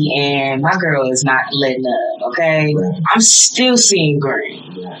baby, and my girl is not letting up, okay? I'm still seeing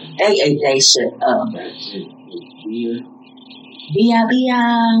green. They ate that shit up.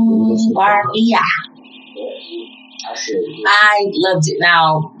 B-I-B-I. I loved it.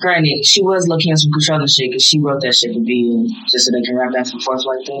 Now, granted, she was looking at some controlling shit because she wrote that shit to be just so they can rap back and forth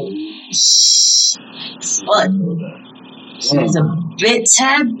like that. But she's a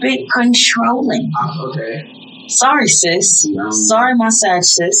tad bit controlling. Okay. Sorry, sis. Sorry, my sad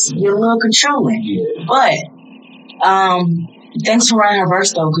sis. You're a little controlling. But, thanks for writing her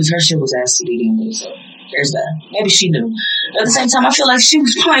verse though, because her shit was ass to begin with. So there's that. Maybe she knew. But at the same time, I feel like she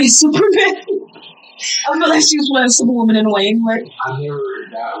was playing Superman. I feel like she was playing Superwoman in a way anyway. I never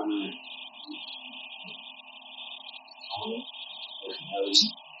got with.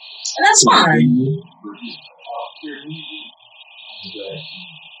 And that's fine.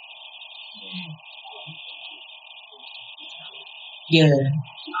 Yeah.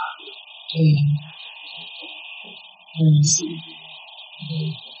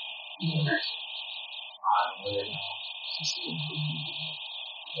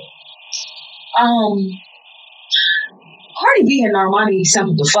 Cardi B and Normani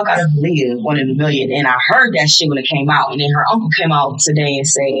sampled the fuck out of Aaliyah, One in a Million, and I heard that shit when it came out. And then her uncle came out today and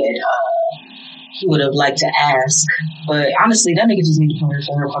said he would have liked to ask, but honestly, that nigga just need to pay her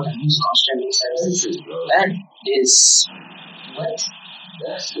for her fucking music on streaming services. That is what.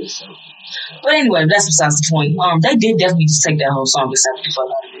 But anyway, that's besides the point. They did definitely just take that whole song and sample the fuck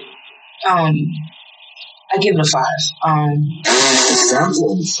out of it. I give it a 5.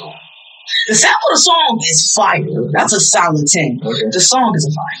 The sample of the song is fire. That's a solid 10. Okay. The song is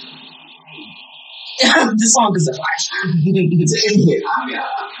a 5. The song is a 5.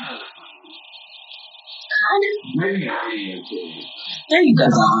 There you go.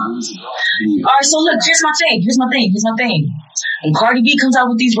 Alright, so look, here's my thing. When Cardi B comes out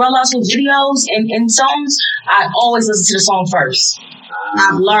with these rollouts with videos and songs, I always listen to the song first.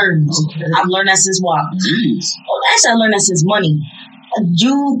 I've learned that since what? Actually, I learned that since Money.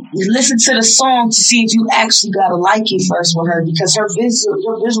 You listen to the song to see if you actually gotta like it first with her, because her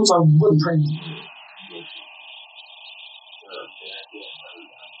visuals are really pretty.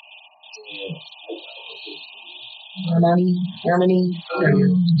 Harmony.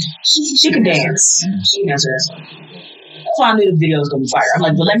 She can dance. She can dance her ass off. That's why I knew the video was gonna be fire. I'm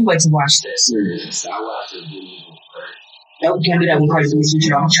like, but let me wait to watch this. Nope, can't do that when Cardi B's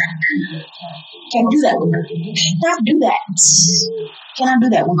featured on the track. Can't do that with her. You cannot do that. Cannot do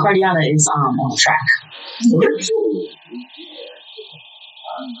that when Cardiana is on the track.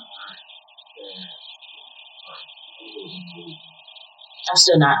 I'm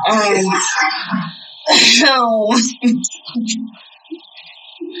still not.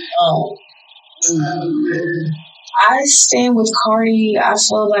 I stand with Cardi. I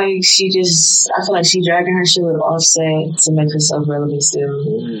feel like she dragging her shit with Offset to make herself relevant still.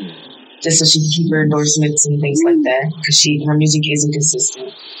 Just so she can keep her endorsements and things like that. Because her music isn't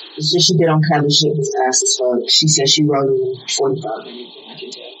consistent. The shit she did on Cali shit was ass as fuck. She said she wrote it in 45 minutes. I can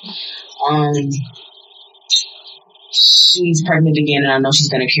tell. She's pregnant again, and I know she's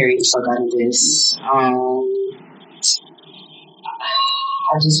gonna carry the fuck out of this.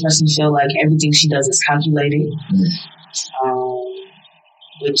 I just personally feel like everything she does is calculated,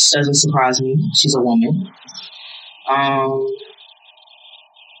 which doesn't surprise me. She's a woman. I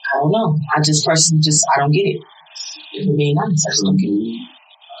don't know. I just personally I don't get it. If I'm being honest, I just don't get it.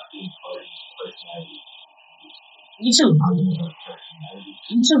 Me too.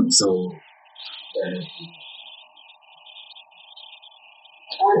 So,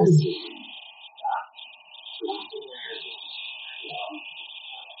 I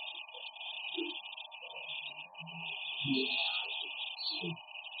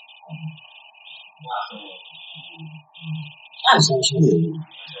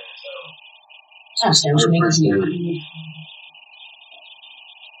understand what you mean.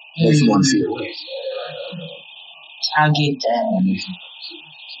 makes you want to feel away. I get that.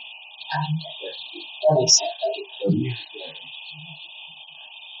 That makes sense.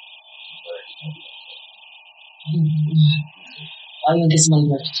 Oh, you get somebody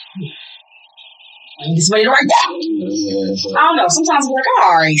to write that. I don't know. Sometimes I'm like,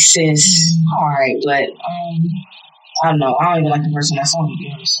 alright, sis. Alright, but I don't know. I don't even like the person that's on, to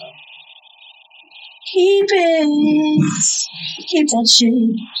be honest. So. Keep that shit.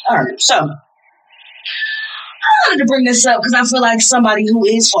 Alright, so I wanted to bring this up because I feel like somebody who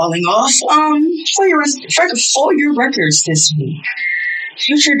is falling off. For your records this week,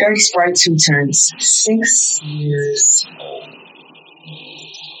 Future Dirty Sprite 2 turns 6 years old.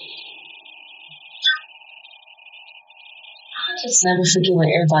 I just never forget when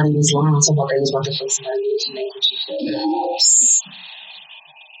everybody was lying about they was about to fuck somebody to make what you feel.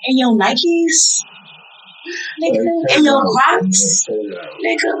 And your Nikes, nigga, and your Crocs,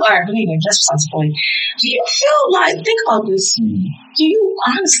 nigga. Alright, but anyway, that's besides the point. Do you feel like, think about this, do you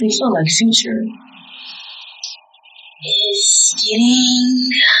honestly feel like Future is getting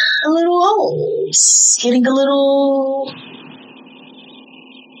a little old? It's getting a little,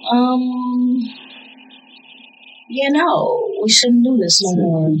 we shouldn't do this no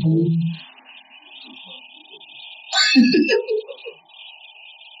more.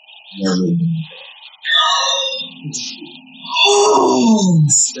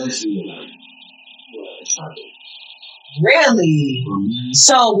 Especially like, it's not really?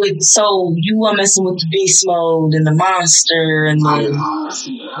 So you were messing with the beast mode and the monster and the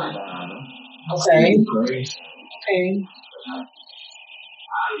okay.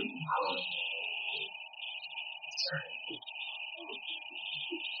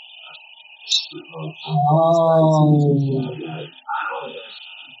 Oh.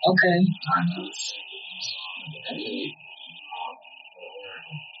 Okay.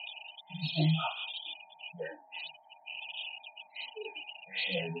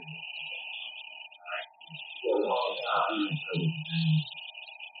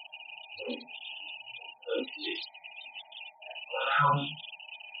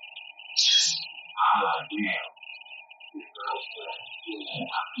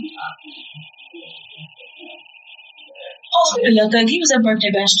 Oh, I think he was at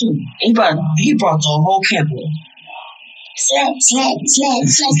birthday bash too. He brought the whole campus. Slack.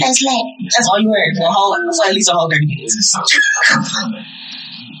 That's all you heard. For at least a whole 30 minutes.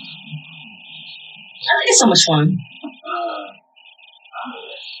 I think it's so much fun.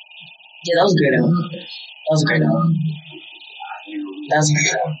 Yeah, that was a great album.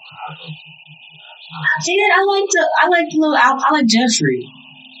 I like Jeffrey.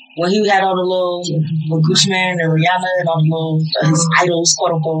 When he had all the little Gucci Mane and Rihanna and all the little his idols,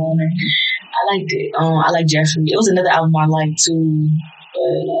 quote unquote, on there. I liked it. I like Jeffrey. It was another album I liked too, but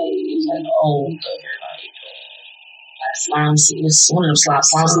it was like old. Slime, it was one of them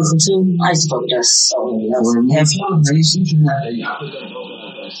Slime season 2. I used to fuck with that so heavy.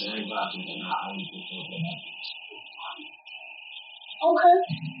 Okay.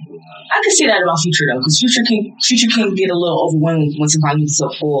 I can see that about Future though, because Future can get a little overwhelmed when somebody needs a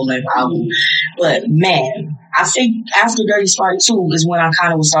full length album. But man, I think after Dirty Sprite 2 is when I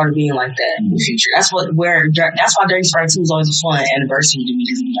kind of started being like that with Future. That's why Dirty Sprite 2 is always a fun anniversary to me,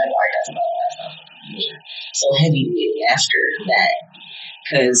 because I'm like, alright, that's about that. So heavyweight after that,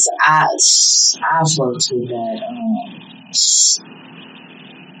 because I float to that.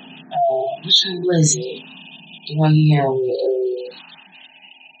 Which one was it? The one he had with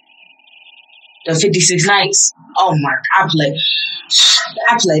the 56 Nights. Oh my! I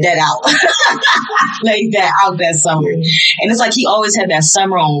played that out. I played that out that summer, and it's like he always had that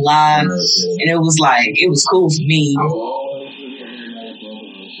summer on live, and it was cool for me.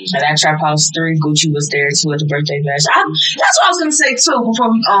 And that Trap House 3, Gucci was there too at the birthday bash. That's what I was gonna say too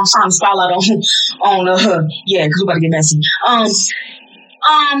before we sign the spotlight on because we're about to get messy.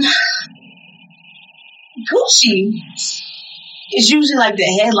 Gucci is usually like the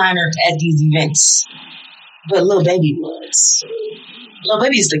headliner at these events, but Lil Baby was. Lil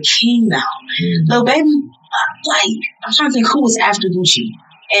Baby is the king now. Lil Baby, I'm trying to think who was after Gucci.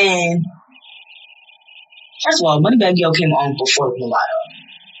 And first of all, Moneybagg Yo came on before Mulatto.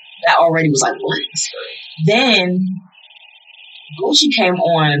 That already was like, what? Then Gucci came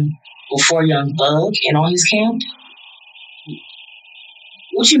on before Young Thug and on his camp.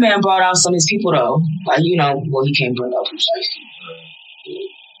 Gucci Mane brought out some of his people though. He can't bring up his life.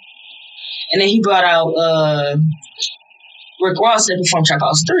 And then he brought out Rick Ross that performed Trap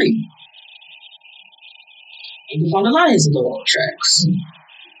House 3. He performed a lot of his little tracks.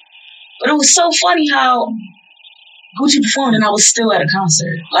 But it was so funny how Gucci performed and I was still at a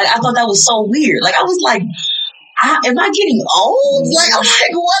concert. I thought that was so weird. I was like, am I getting old? I'm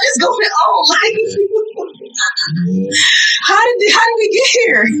like, what is going on? How did we get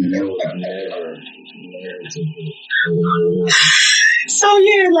here? So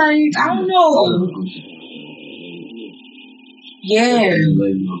yeah, I don't know. Yeah.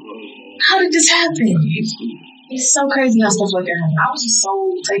 How did this happen? It's so crazy how stuff like that happen. I was just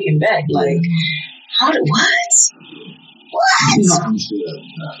so taken back. How did what? No, I'm still.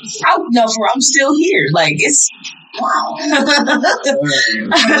 I'm still here. Like it's wow.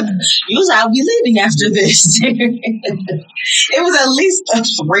 You was out be living after this. It was at least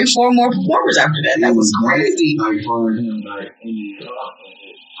 3-4 more performers after that. That was crazy. Like for him, like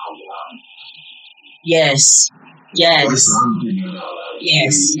yes. Yes.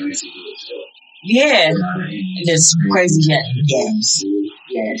 Yes. Yeah. It's crazy. Yes.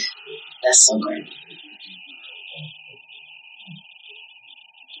 Yes. That's so great.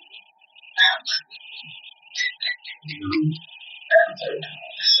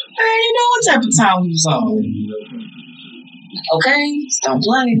 I already know what type of time we was on. Okay? Don't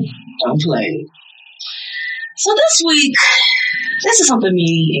play. So this week, this is something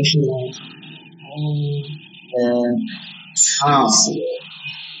me and Keelan.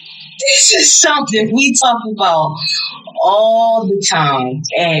 This is something we talk about all the time.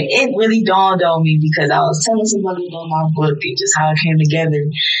 And it really dawned on me because I was telling somebody about my book and just how it came together.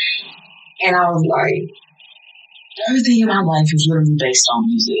 And I was like, everything in my life is literally based on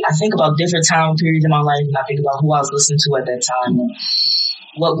music. I think about different time periods in my life, and I think about who I was listening to at that time, and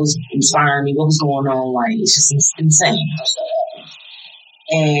what was inspiring me, what was going on. Like, it's just insane.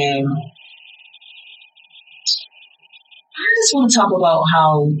 And I just want to talk about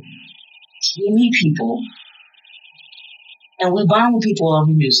how we meet people, and we bond with people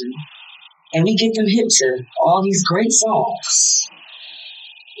over music, and we get them hip to all these great songs.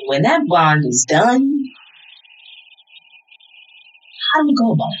 When that bond is done, how do we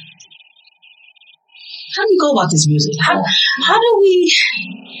go about it? How do we go about this music? How do we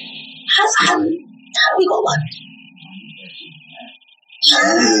go about it?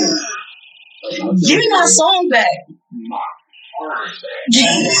 Give me my song back.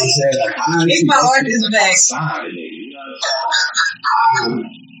 Give my artist back.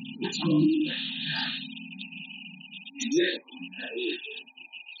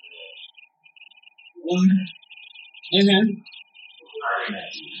 Mm-hmm.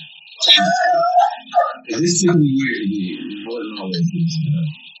 This took me years to get. It wasn't always this.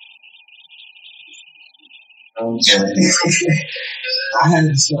 I had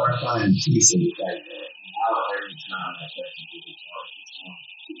to start finding peace in the fact that now every time I start to do the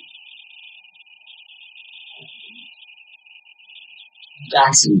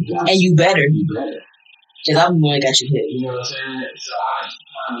Got you. And you better. Because I'm the one that got you hit. You know what I'm saying? So I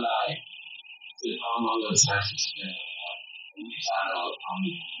kind of like took all my little time to spend. And we found out how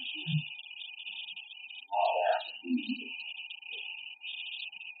many all that.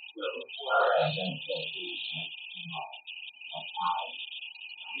 So where I don't play is like,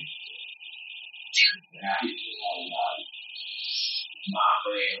 and I used to know like my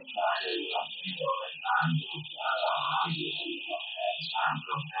friend trying to do something or time to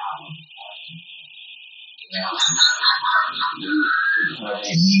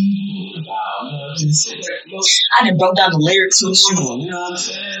I done broke down the lyrics with you. You know what I'm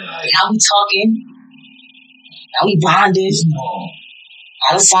saying? Like, how we talking? How we bonded?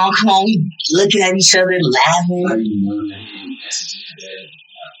 How the song come on? We looking at each other, laughing. That's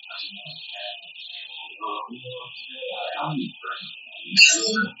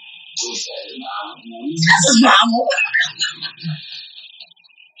his mama.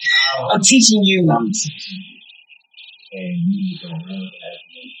 I'm teaching you. And you don't know that.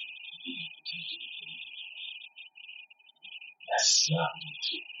 That's not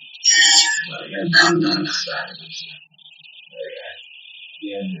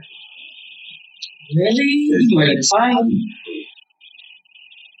really? You ready to fight?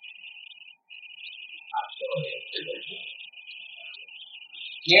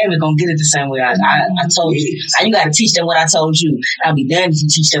 Yeah, we're gonna get it the same way I told you. Now you gotta teach them what I told you. I'll be done if you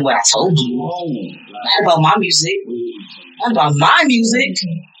teach them what I told you. Not about my music. Not about my music.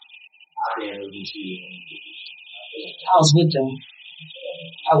 I was with them.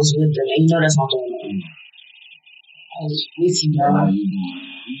 And you know that's my thing. I was with you, bro.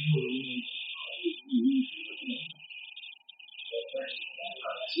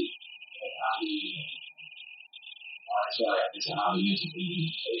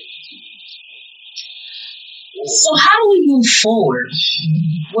 So how do we move forward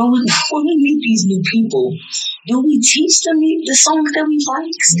when we meet these new people? Do we teach them the songs that we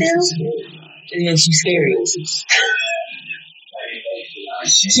like still? It makes you scary.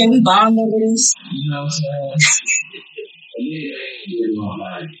 Can we bond over this? You know what I'm saying?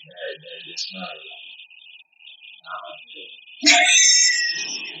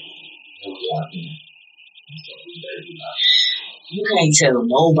 You can't tell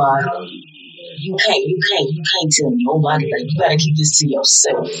nobody. You can't tell nobody. Like, you gotta keep this to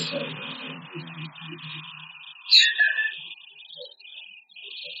yourself.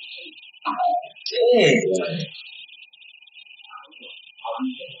 Yeah.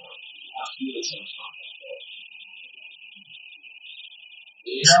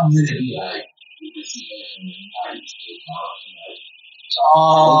 It don't really be like,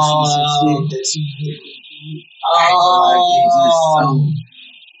 Oh.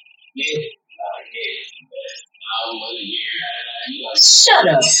 Shut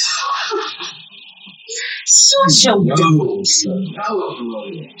up. Shut your dumb.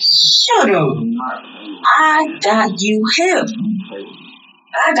 Shut up. I got you hip.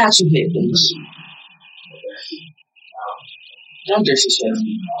 I got you hip, bitch. Don't disrespect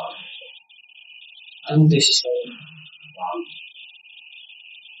me. Don't disrespect me.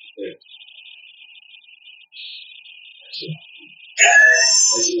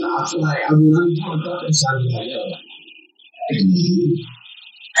 I feel like I'm really talking about that side of like, yo.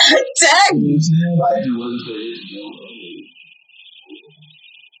 Dang. You know what I'm saying? Like, it wasn't for it, you know.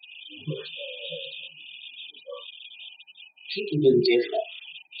 People really different.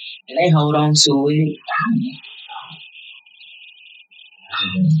 And they hold on to it. I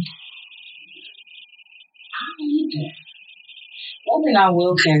don't need that. One thing I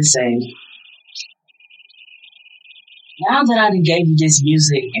will can say, now that I done gave you this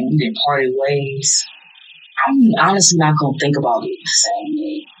music and we done parted ways, I'm honestly not gonna think about it the same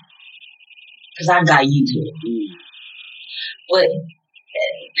way. Cause I got you here. But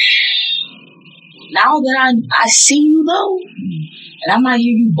now that I see you though, and I might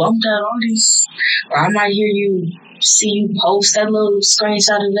hear you bump that artist, or I might hear you see you post that little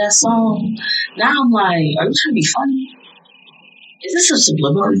screenshot of that song. Now I'm like, are you trying to be funny? Is this a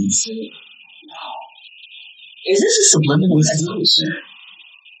subliminal message? Is this a subliminal message?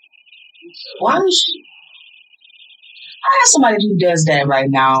 Why would you? I got somebody who does that right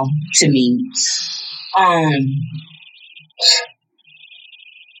now to me.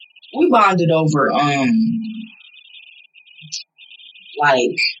 We bonded over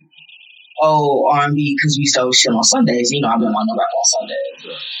like R&B because we still chill on Sundays. You know, I've been on the rap on Sundays.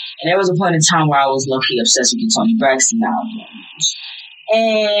 And there was a point in time where I was low-key obsessed with the Toni Braxton album.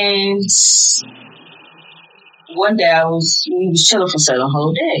 And one day we was chilling for 7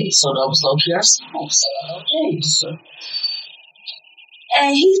 whole days. So that was low-key our song for 7 whole days.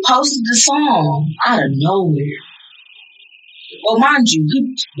 And he posted the song out of nowhere. Well, mind you,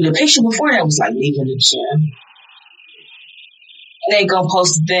 the picture before that was like leaving the gym. And they gonna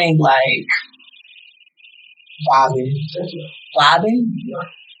post a thing like, Bobbin?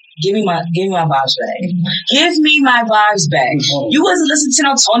 Give me my vibes back. Give me my vibes back. You wasn't listening to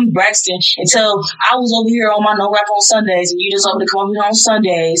no Toni Braxton until I was over here on my No Rap on Sundays, and you just over to come over here on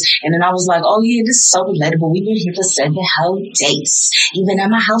Sundays. And then I was like, oh yeah, this is so relatable. We've been here for 7 whole days. You've been at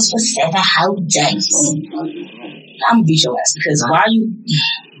my house for 7 whole days. I'm gonna beat your ass because why are you?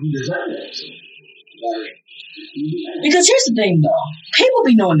 Because here's the thing though, people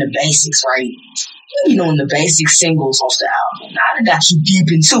be knowing the basics, right? You be knowing the basic singles off the album. I done got you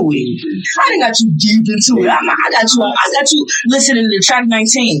deep into it. I got you listening to track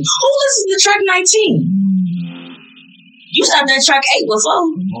 19. Who listens to track 19? You stopped at track 8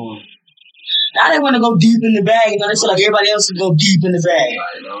 before. Now they want to go deep in the bag. You know, they feel like everybody else can go deep in the bag.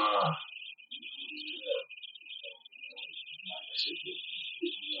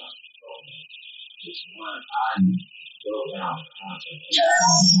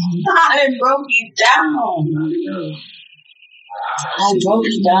 I broke it down. I broke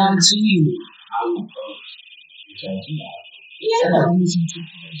it down to you. Yeah.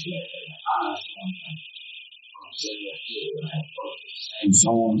 And so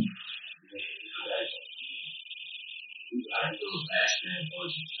on.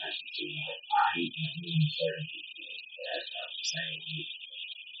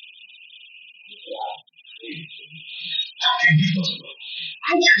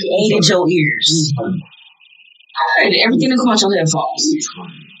 I created your ears. I heard everything that comes on your headphones.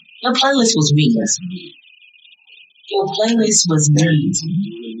 Your playlist was me. Your playlist was me.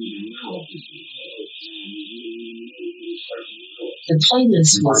 The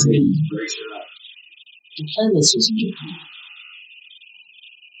playlist was me. The playlist was me.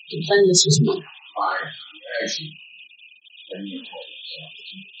 The playlist was me.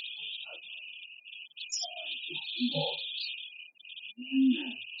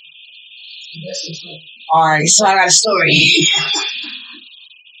 Alright, so I got a story.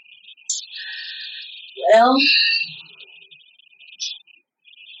 Well,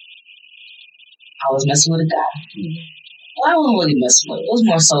 I was messing with a guy. Well, I wasn't really messing with it. It was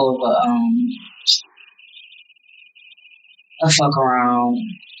more so of a fuck around.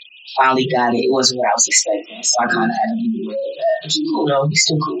 Finally got it. It wasn't what I was expecting, so I kind of had to be aware of that. But he's cool though. He's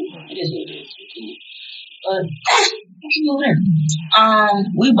still cool. It is what it is. But what you doing there?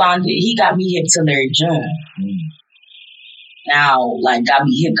 We bonded. He got me hip to Larry June. Now, like, got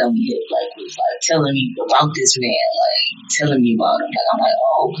me hip, like, was like telling me about this man, like telling me about him. Like, I'm like,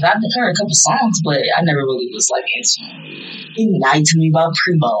 oh, because I've heard a couple songs, but I never really was like into him. Now he telling me about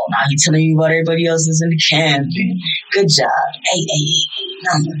Primo. Now he telling me about everybody else that's in the camp. And good job. Hey,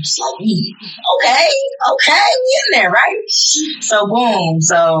 numbers like me. Okay, we in there, right? So boom,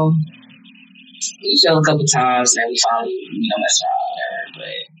 so we showed a couple times, and we finally, messed around there,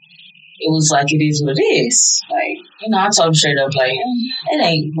 but it was like, it is what it is. Like, I told him straight up, like, it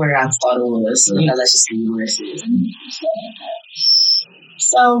ain't where I thought it was. Let's just see where it is.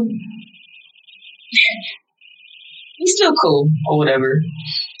 So, he's still cool, or whatever.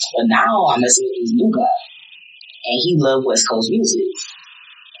 But now I'm messing with this new guy. And he loved West Coast music.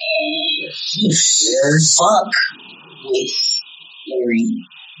 And he fuck with Larry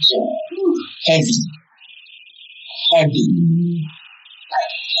June. Heavy. I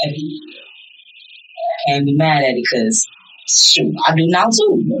can't be mad at it because, shoot, I do now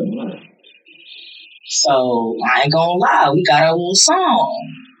too. So, I ain't gonna lie, we got our little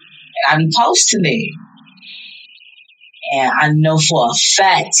song. And I be posting it. And I know for a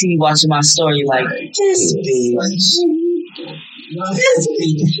fact he be watching my story like, this bitch.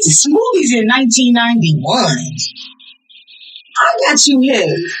 This movie's in 1991. I got you here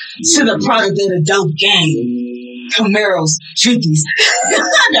to the product of the dope game. Camaros, Trickies,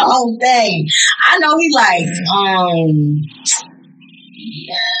 the whole thing. I know he like,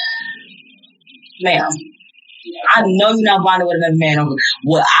 ma'am, I know you're not bonding with another man over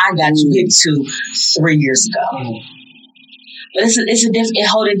what I got you hit to 3 years ago. But it's a different, it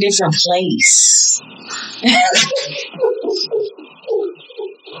hold a different place.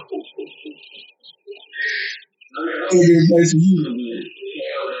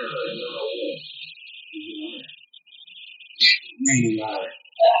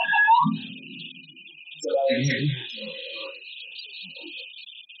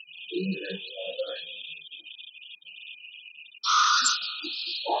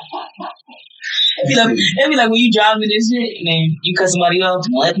 It'd be like when you driving this shit and then you cut somebody off,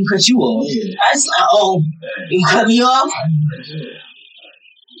 don't let them cut you off. I just, you cut me off?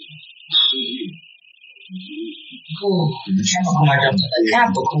 Cool. The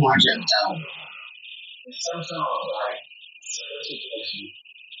Capricorn jumped out. Sometimes, like,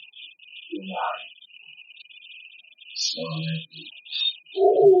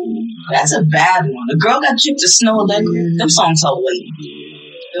 ooh, that's a bad one. The girl got chipped to Snow Allegra. Them songs hold weight.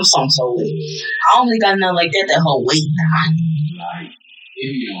 I only got nothing like that hold weight. Like,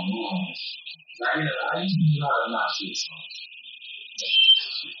 if you don't know, I used to not see songs.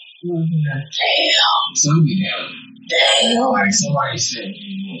 Damn. Damn. Like somebody said,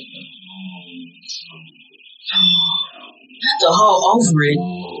 not the whole over it.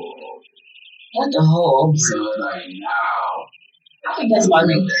 Not the whole over it. So, like, now. I think that's why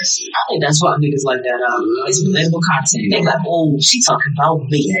niggas like that. It's relatable content. They like, oh, she talking about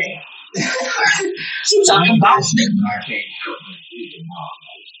me. She talking about me. I can't help but think about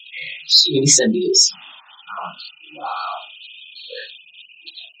like, she really said this. Wow.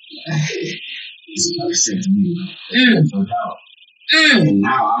 It's like said to me. No doubt. And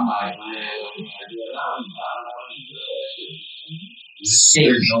now I'm like, man,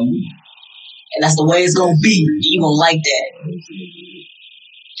 sick. And that's the way it's gonna be. You gonna like that.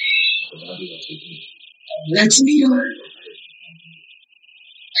 Let's be her.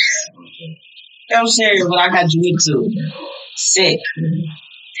 I'm serious, but I got you into sick.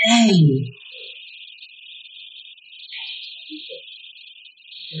 Dang.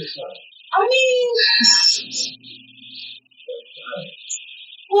 I mean,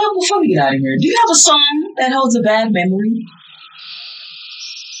 well, before we get out of here, do you have a song that holds a bad memory?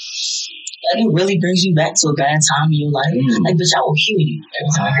 Like, it really brings you back to a bad time in your life. Like, bitch, I will kill you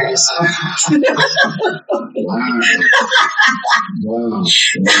every time I hear this song. Wow.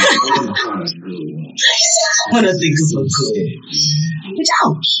 One of the things is so good. Bitch, I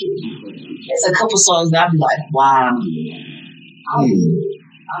will kill you. There's a couple songs that I'll be like, wow. I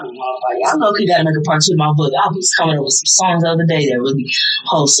know you gotta make a part 2 of my book. I was coming up with some songs the other day that really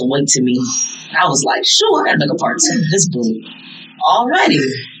hold some weight to me. I was like, sure, I gotta make a part 2 of this book. Alrighty.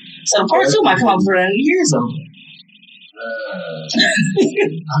 So part 2 might come out for years old.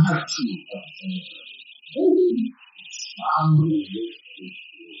 I have 2.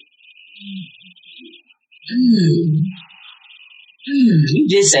 You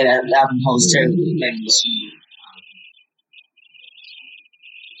did say that album holds terribly.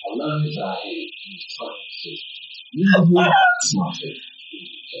 I love it. I hate it. It's my favorite.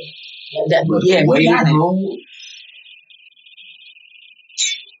 Yeah, we got it.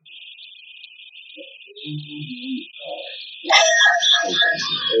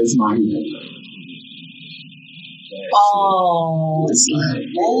 It's my Oh, it's like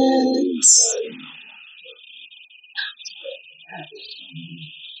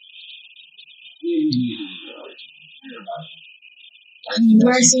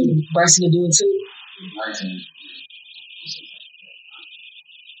Bryson can do it too.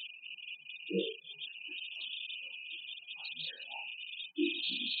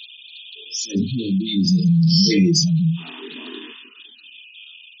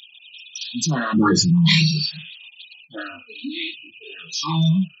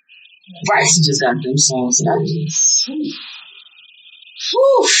 Bryson just got them songs that I just.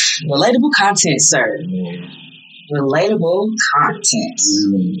 Relatable content, sir. Relatable content.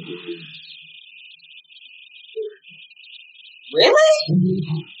 Really?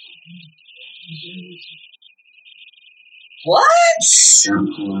 What?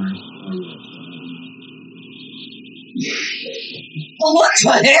 What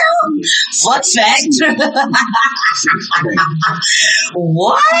the hell? Fun fact.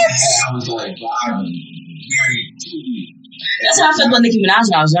 What? That's how I felt about Nicki Minaj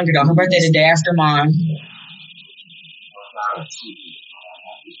when I was younger, though. Her birthday the day after mine.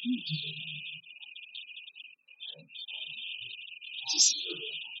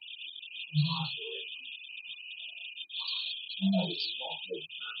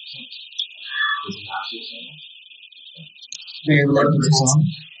 Very relatable song.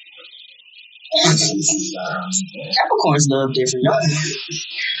 Capricorns love different.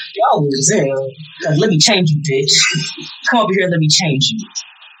 Y'all weird as hell. Like, let me change you, bitch. Come over here and let me change you.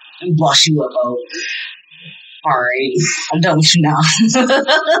 Let me boss you up, oh. Alright, I'm done with you now.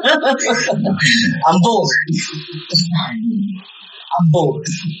 I'm bored. I'm bored.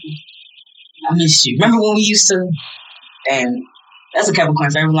 I miss you. Remember when we used to? Damn, that's a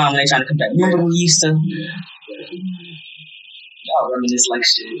Capricorn favorite line when they trying to come back. Remember when we used to? Y'all reminisce like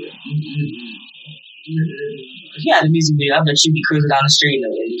shit. If you had a music video, I bet you'd be cruising down the street in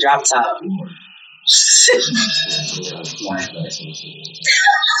a drop top.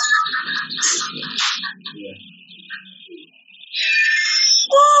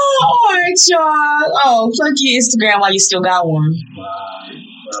 Oh, alright, y'all. Oh, plug your Instagram while you still got one.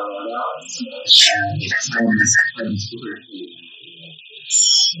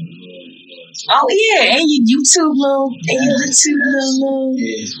 Oh yeah, and your YouTube little,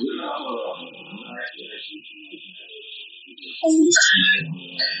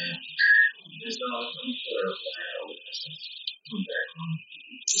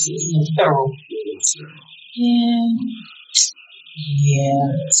 thorough.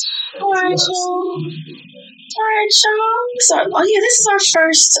 Yeah. All right, y'all. So, this is our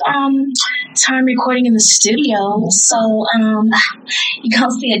first time recording in the studio. So, you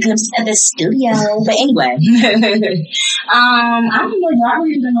gonna see a glimpse of the studio. But anyway, I don't know. I don't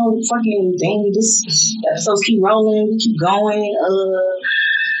even know the fucking thing. This episodes keep rolling. We keep going.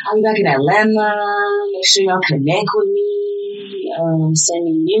 I'll be back in Atlanta. Make sure y'all connect with me. Send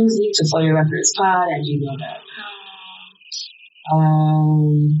me music to fouryourrecordspod@gmail.com.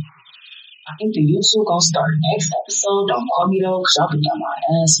 I think the YouTube gonna start next episode. Don't call me though, cause I'll be on my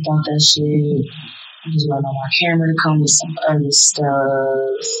ass about that shit. I'm just waiting on my camera to come with some other stuff.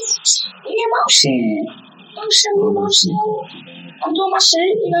 Emotion. I'm doing my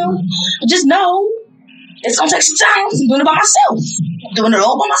shit, you know. But just know it's gonna take some time. I'm doing it by myself. I'm doing it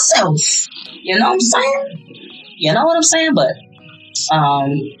all by myself. You know what I'm saying? But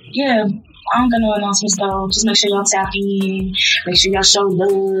yeah. I'm gonna announce my stuff. Just make sure y'all tap in. Make sure y'all show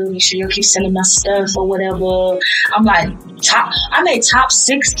love. Make sure y'all keep sending my stuff or whatever. I'm like I made top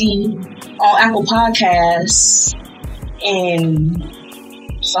 60 on Apple Podcasts in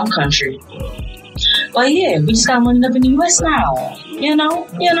some country. But yeah, we just gotta run it up in the US now. You know,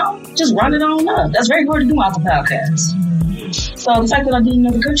 just run it on up. That's very hard to do on Apple Podcasts. So the fact that I did in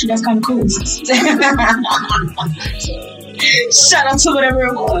another country, that's kind of cool. Shout out to whatever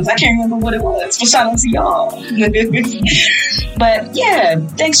it was. I can't remember what it was, but shout out to y'all. But yeah,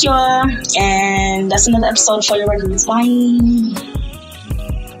 thanks y'all. And that's another episode for your records. Bye.